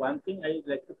 Mukherjee, one thing I would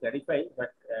like to clarify,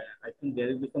 but I think there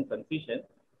will be some confusion.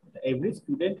 Every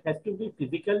student has to be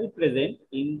physically present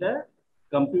in the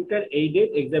computer-aided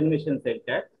examination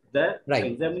center. The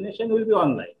examination will be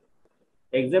online.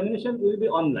 Examination will be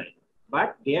online,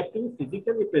 but they have to be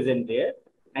physically present there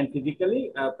and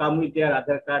physically come with their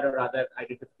Aadhaar card or other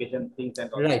identification things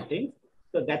and all those things.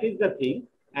 So that is the thing.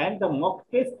 And the mock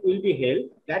test will be held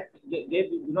that they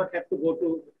do not have to go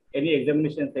to any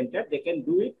examination center. They can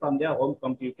do it from their home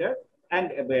computer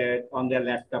and on their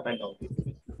laptop and all this.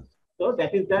 So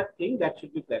that is the thing that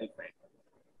should be clarified.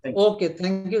 Okay,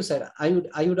 thank you, sir. I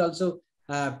would also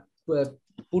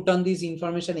put on this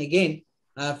information again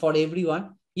for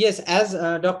everyone. Yes, as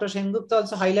Dr. Sengupta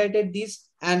also highlighted this,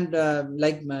 and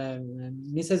like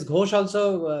Mrs. Ghosh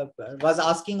also was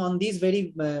asking on this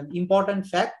very important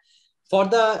fact. For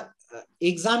the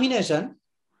examination,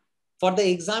 for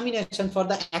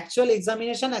the actual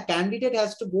examination, a candidate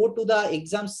has to go to the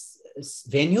exam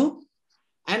venue,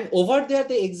 and over there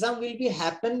the exam will be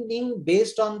happening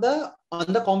based on the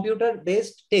computer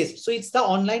based test. So it's the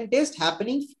online test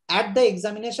happening at the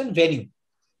examination venue.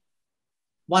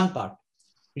 One part.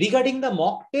 Regarding the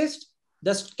mock test,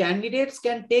 the candidates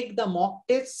can take the mock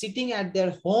test sitting at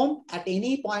their home at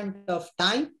any point of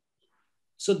time.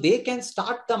 So they can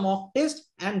start the mock test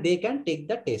and they can take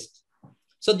the test.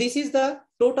 So this is the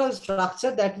total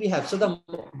structure that we have. So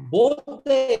both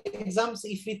the exams,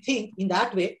 if we think in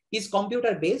that way, is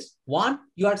computer based. One,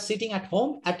 you are sitting at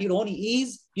home at your own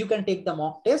ease, you can take the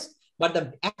mock test, but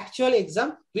the actual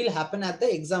exam will happen at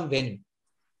the exam venue.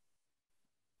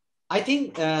 I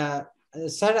think,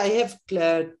 sir, I have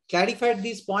clarified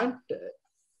this point.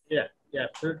 Yeah,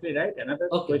 absolutely right. Another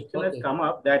question has come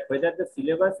up, that whether the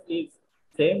syllabus is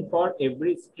same for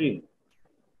every stream.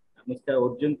 Mr.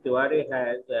 Arjun Tiwari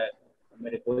has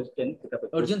made a question.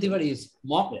 Arjun Tiwari is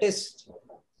mock test.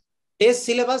 Test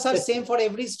syllabus are same for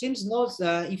every streams. No,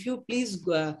 if you please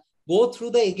go through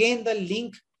again the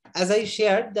link as I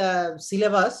shared, the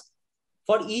syllabus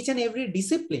for each and every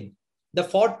discipline. The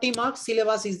 40 marks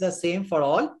syllabus is the same for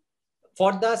all.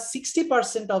 For the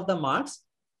 60% of the marks,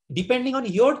 depending on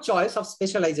your choice of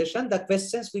specialization, the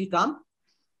questions will come.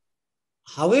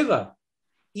 However,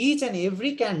 each and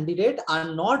every candidate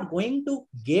are not going to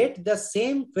get the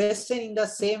same question in the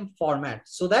same format,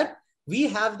 so that we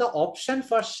have the option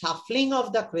for shuffling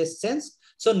of the questions.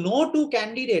 So no two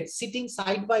candidates sitting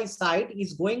side by side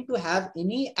is going to have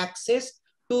any access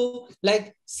to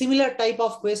like similar type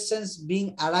of questions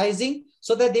being arising,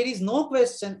 so that there is no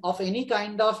question of any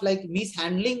kind of like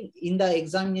mishandling in the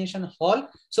examination hall.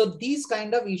 So these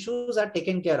kind of issues are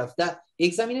taken care of. The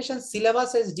examination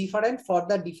syllabus is different for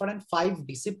the different 5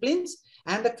 disciplines,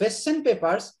 and the question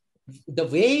papers, the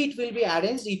way it will be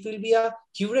arranged, it will be a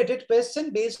curated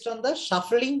question based on the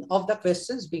shuffling of the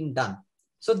questions being done.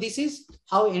 So this is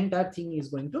how entire thing is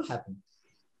going to happen.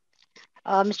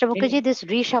 Mr. Mukherjee, this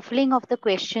reshuffling of the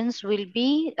questions will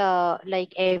be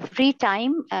like every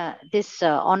time this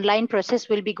online process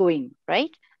will be going, right?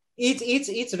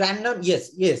 It's random.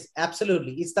 Yes,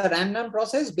 absolutely. It's the random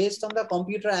process based on the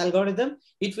computer algorithm.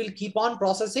 It will keep on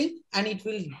processing and it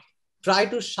will try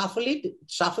to shuffle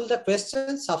the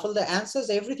questions, shuffle the answers.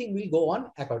 Everything will go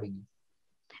on accordingly.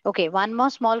 Okay, one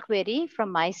more small query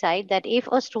from my side, that if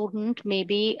a student,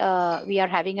 maybe we are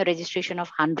having a registration of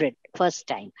 100 first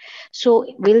time. So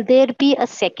will there be a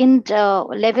second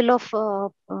level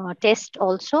of test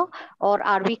also, or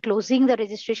are we closing the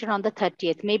registration on the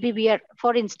 30th? Maybe we are,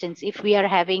 for instance, if we are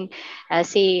having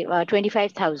say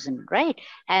 25,000, right?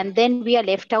 And then we are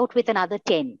left out with another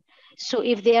 10. So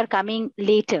if they are coming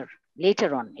later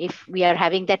on, if we are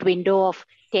having that window of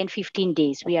 10-15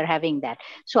 days, we are having that.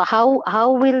 So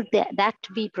how will that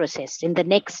be processed in the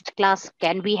next class?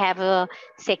 Can we have a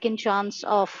second chance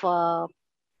of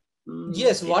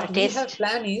yes, what we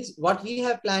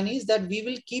have planned is that we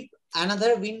will keep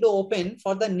another window open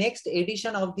for the next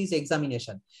edition of this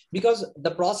examination, because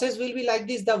the process will be like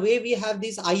this. The way we have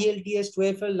this IELTS,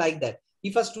 TOEFL, like that,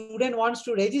 if a student wants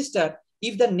to register,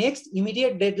 if the next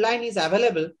immediate deadline is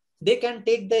available, they can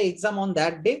take the exam on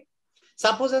that day.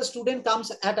 Suppose a student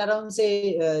comes at around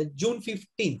say June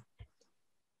 15th.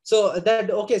 So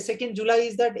that, okay, 2nd July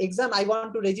is that exam, I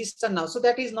want to register now. So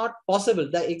that is not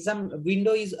possible. The exam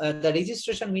window is, the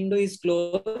registration window is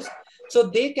closed.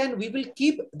 So we will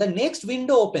keep the next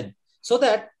window open, so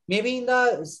that maybe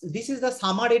this is the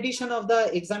summer edition of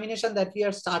the examination that we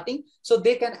are starting. So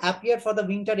they can appear for the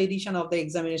winter edition of the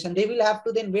examination. They will have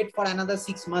to then wait for another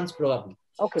 6 months probably.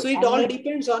 Okay. So it all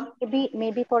depends on,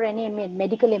 maybe for any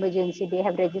medical emergency they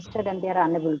have registered and they are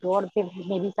unable to, or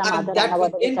maybe some other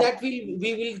that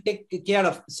we will take care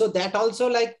of. So that also,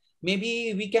 like,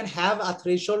 maybe we can have a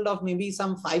threshold of maybe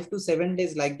some 5 to 7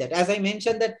 days, like that. As I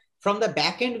mentioned, that from the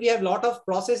back end we have a lot of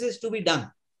processes to be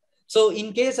done. So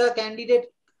in case a candidate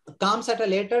comes at a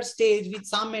later stage with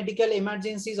some medical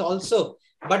emergencies also,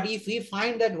 but if we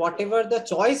find that whatever the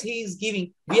choice he is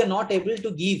giving, we are not able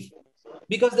to give,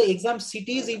 because the exam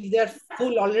cities, if they are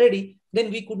full already, then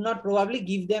we could not probably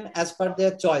give them as per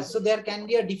their choice. So there can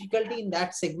be a difficulty in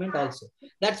that segment also.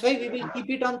 That's why we will keep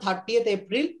it on 30th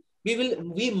April.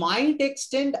 We might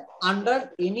extend under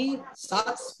any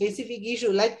such specific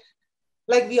issue, like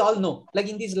we all know, like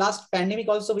in this last pandemic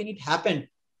also, when it happened,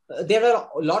 there were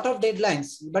a lot of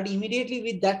deadlines, but immediately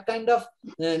with that kind of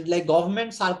like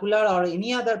government circular or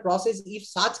any other process, if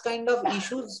such kind of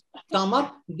issues come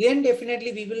up, then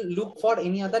definitely we will look for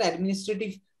any other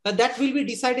administrative that will be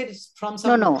decided from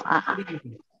some. No.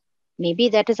 Maybe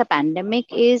that is a pandemic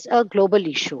is a global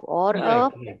issue or a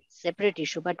separate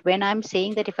issue. But when I'm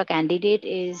saying that if a candidate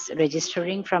is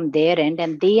registering from their end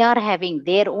and they are having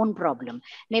their own problem,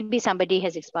 maybe somebody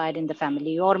has expired in the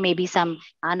family or maybe some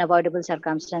unavoidable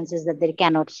circumstances that they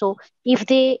cannot. So if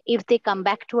they come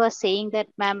back to us saying that,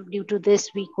 ma'am, due to this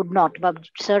we could not, but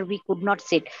sir, we could not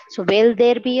sit. So will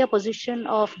there be a position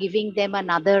of giving them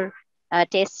another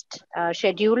test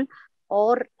schedule?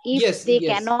 Or if they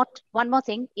cannot, one more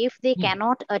thing, if they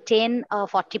cannot attain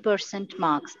 40%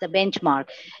 marks, the benchmark,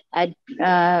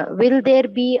 will there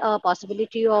be a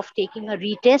possibility of taking a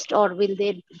retest, or will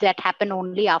that happen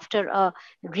only after a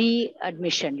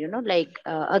readmission, like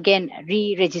again,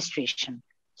 re-registration?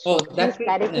 So that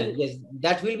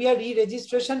will be a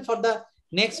re-registration for the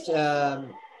next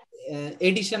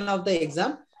edition of the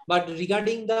exam. But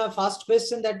regarding the first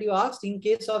question that you asked, in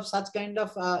case of such kind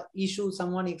of issue,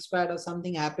 someone expired or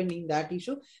something happened in that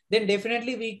issue, then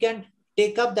definitely we can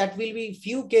take up. That will be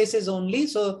few cases only.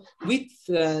 So with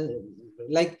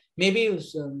like maybe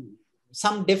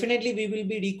some definitely we will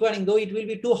be requiring, though it will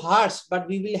be too harsh, but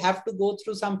we will have to go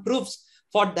through some proofs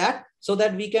for that, so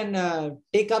that we can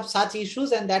take up such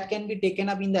issues, and that can be taken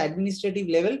up in the administrative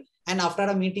level. And after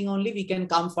a meeting only, we can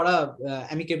come for a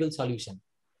amicable solution.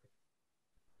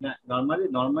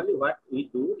 Normally what we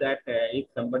do that if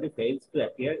somebody fails to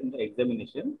appear in the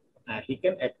examination, he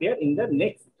can appear in the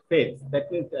next phase.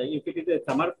 That means if it is a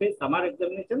summer phase, summer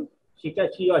examination, he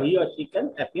or she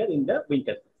can appear in the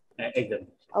winter examination.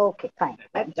 Okay, fine.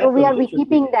 So we are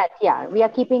keeping that. Yeah, we are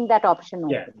keeping that option open.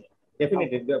 Yeah,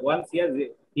 definitely. Okay. Once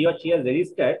he or she has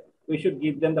registered, we should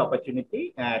give them the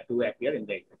opportunity to appear in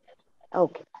the exam.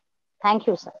 Okay. Thank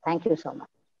you, sir. Thank you so much.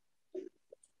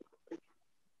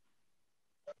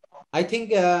 I think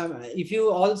if you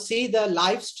all see, the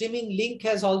live streaming link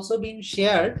has also been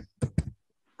shared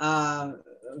from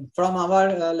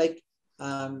our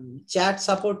chat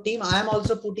support team. I am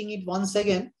also putting it once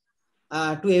again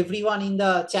to everyone in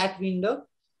the chat window.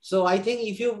 So I think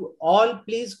if you all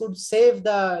please could save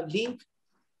the link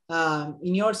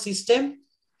in your system,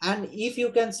 and if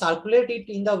you can circulate it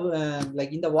in the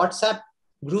in the WhatsApp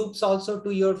groups also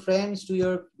to your friends, to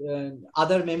your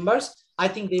other members, I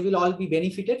think they will all be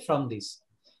benefited from this.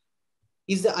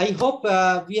 I hope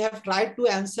we have tried to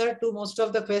answer to most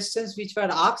of the questions which were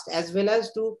asked, as well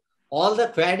as to all the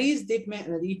queries that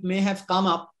it may have come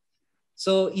up.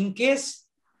 So in case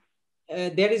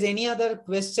there is any other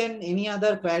question, any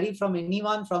other query from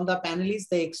anyone from the panelists,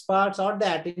 the experts, or the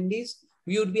attendees,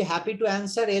 we would be happy to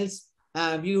answer. Else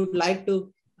we would like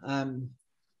to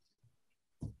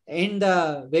end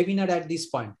the webinar at this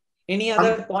point. Any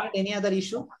other point, any other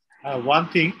issue? One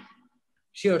thing.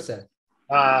 Sure, sir.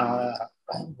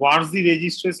 Once the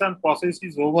registration process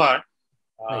is over,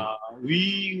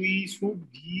 we should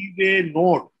give a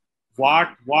note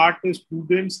what the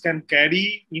students can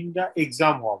carry in the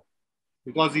exam hall,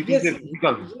 because it is a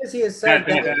physical. Yes, sir.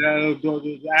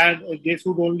 And they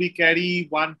should only carry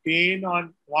one pen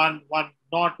on one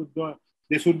not.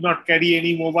 They should not carry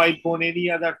any mobile phone, any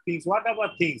other things,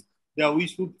 whatever things. We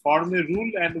should form a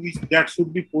rule, and that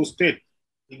should be posted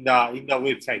in the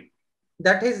website.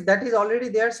 That is already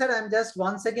there, sir. I'm just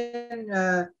once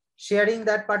again sharing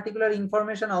that particular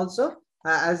information also,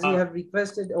 as you have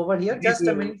requested over here. Just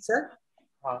a minute, sir.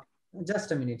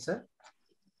 Just a minute, sir.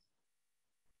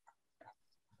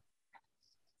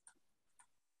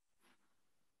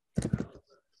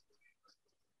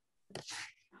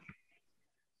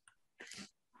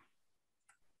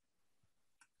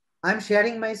 I'm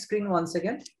sharing my screen once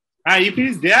again. If it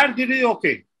is there, then it is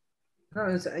okay.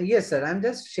 No, yes, sir. I'm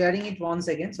just sharing it once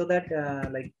again so that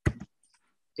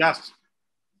just.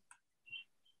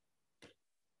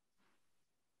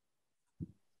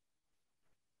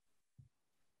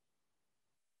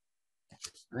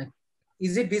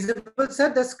 Is it visible,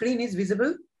 sir? The screen is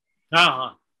visible.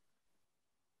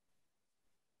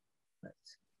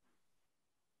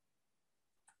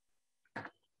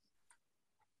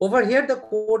 Over here, the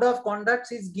code of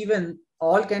conduct is given.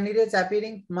 All candidates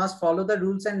appearing must follow the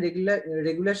rules and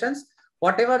regulations.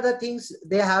 Whatever the things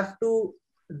they have to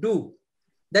do,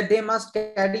 that they must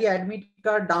carry admit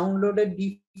card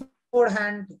downloaded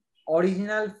beforehand,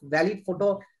 original valid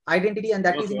photo identity, and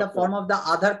that is in the form of the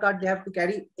Aadhaar card. They have to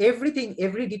carry everything.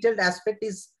 Every detailed aspect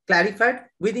is clarified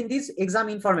within this exam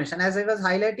information. As I was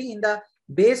highlighting in the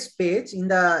base page, in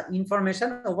the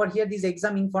information over here, this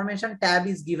exam information tab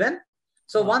is given.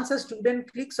 So once a student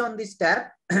clicks on this tab,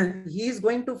 he is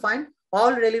going to find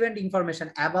all relevant information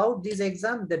about this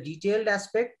exam, the detailed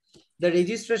aspect, the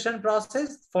registration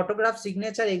process, photograph,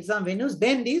 signature, exam venues,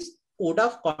 then this code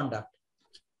of conduct.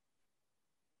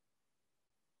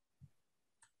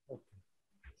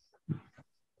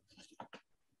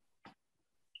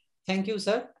 Thank you,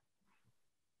 sir.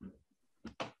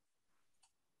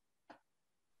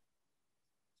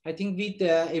 I think with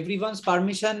everyone's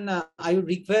permission, I would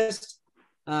request,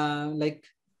 like,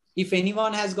 if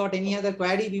anyone has got any other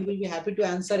query, we will be happy to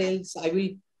answer. Else, I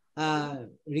will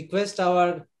request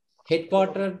our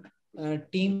headquarter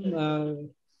team,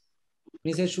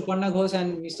 Mr. Shuparna Ghosh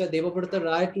and Mr. Devabrata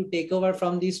Rai, to take over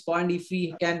from this point. If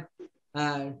we can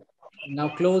now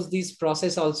close this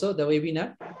process also, the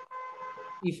webinar.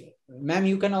 If ma'am,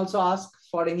 you can also ask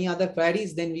for any other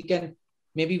queries, then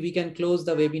maybe we can close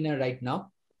the webinar right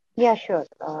now. Yeah, sure.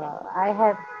 I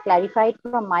have clarified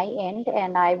from my end,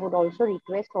 and I would also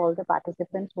request all the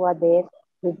participants who are there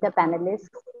with the panelists,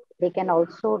 they can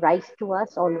also write to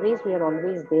us always. We are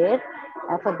always there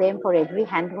for them for every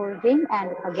hand-holding.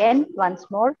 And again, once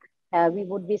more, we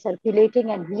would be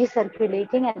circulating and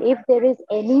recirculating. And if there is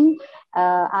any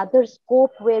other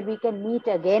scope where we can meet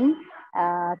again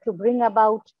to bring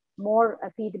about more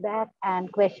feedback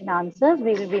and question answers,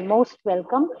 we will be most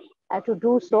welcome to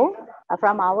do so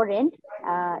from our end.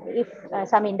 If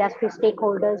some industry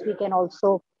stakeholders, we can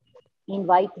also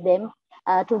invite them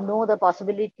to know the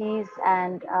possibilities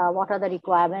and what are the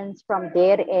requirements from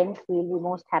their end. We'll be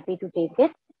most happy to take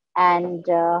it. And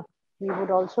we would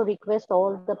also request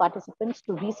all the participants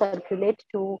to recirculate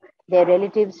to their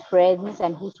relatives, friends,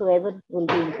 and whosoever will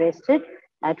be interested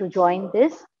to join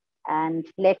this, and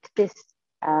let this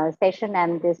session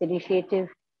and this initiative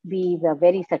be the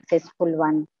very successful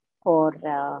one for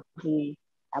the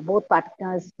both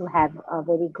partners to have a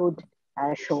very good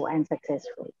show and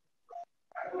successful.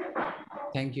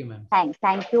 Thank you, ma'am. Thanks.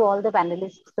 Thank you all the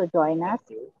panelists to join us.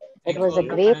 Thank It was you a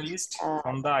great panelist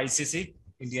from the ICC,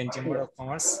 Indian Chamber of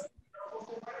Commerce.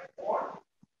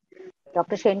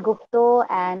 Dr. Shengupto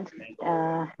and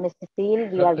Mr. Seal,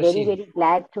 we are very, very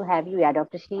glad to have you,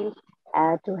 Dr. Sheel,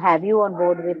 to have you on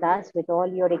board with us with all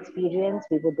your experience.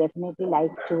 We would definitely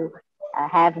like to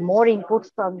have more inputs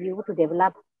from you to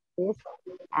develop this,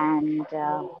 and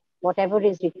whatever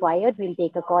is required, we'll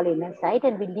take a call in a site,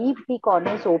 and we leave the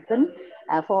corners open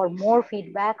for more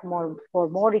feedback, for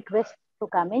more requests to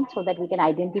come in, so that we can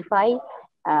identify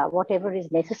whatever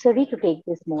is necessary to take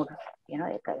this more,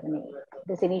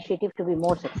 this initiative to be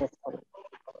more successful.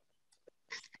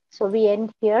 So we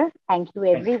end here. Thank you,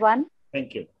 everyone.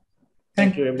 Thank you.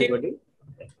 Thank you, everybody.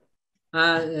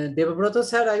 Devabrata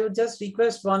sir, I would just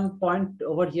request one point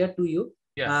over here to you.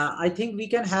 Yeah. I think we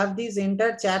can have this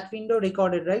entire chat window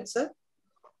recorded, right, sir?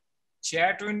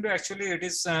 Chat window, actually, it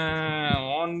is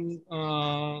on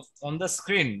the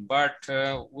screen, but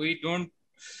we don't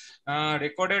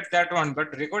recorded that one.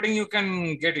 But recording, you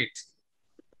can get it.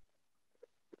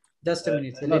 Just a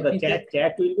minute. No, the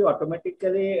chat will be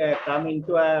automatically come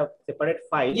into a separate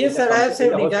file. Yes, sir. I have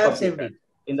saved it. I have saved it.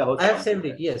 In the host I have saved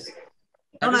it. Yes.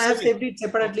 No, I have saved it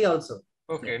separately also.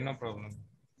 Okay, no problem.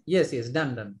 Yes,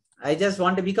 done. I just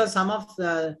wanted, because some of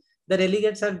the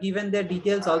delegates have given their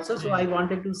details also, so I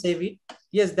wanted to save it.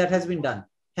 Yes, that has been done.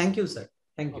 Thank you, sir.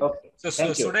 Thank you. Okay.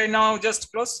 So should I now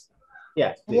just close?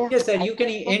 Yeah. Yes, sir. You can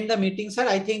end the meeting, sir.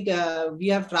 I think we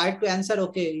have tried to answer.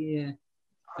 Okay.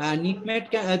 NEATmet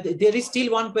can, there is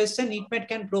still one question. NEATmet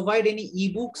can provide any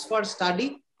ebooks for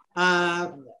study.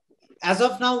 As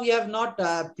of now, we have not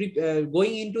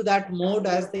going into that mode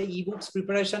as the ebooks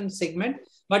preparation segment,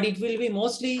 but it will be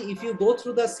mostly, if you go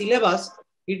through the syllabus,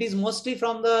 it is mostly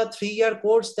from the 3-year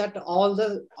course that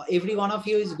every one of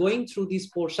you is going through this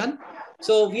portion.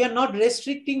 So we are not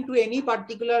restricting to any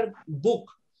particular book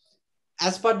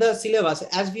as per the syllabus,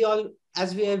 as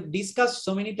we have discussed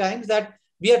so many times, that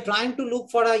we are trying to look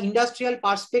for an industrial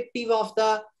perspective of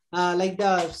the like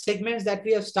the segments that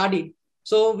we have studied.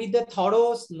 So with the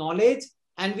thorough knowledge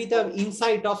and with the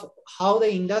insight of how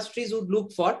the industries would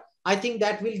look for, I think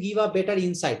that will give a better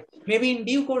insight. Maybe in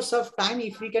due course of time,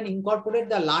 if we can incorporate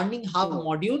the learning hub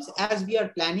modules as we are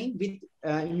planning with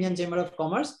Indian Chamber of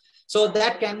Commerce, so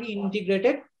that can be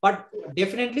integrated. But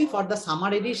definitely for the summer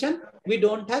edition, we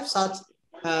don't have such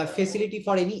facility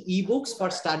for any ebooks for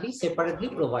study separately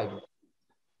provided.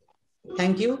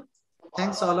 Thank you.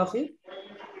 Thanks all of you.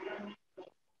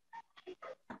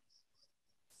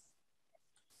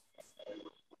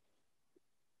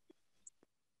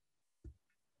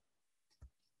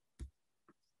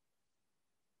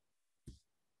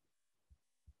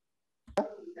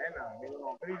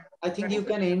 I think you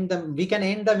can end the. We can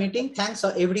end the meeting. Thanks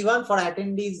everyone for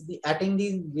attending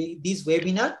this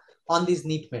webinar on this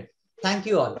NEATmet. Thank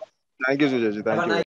you all. Thank you, Sujay. Thank you.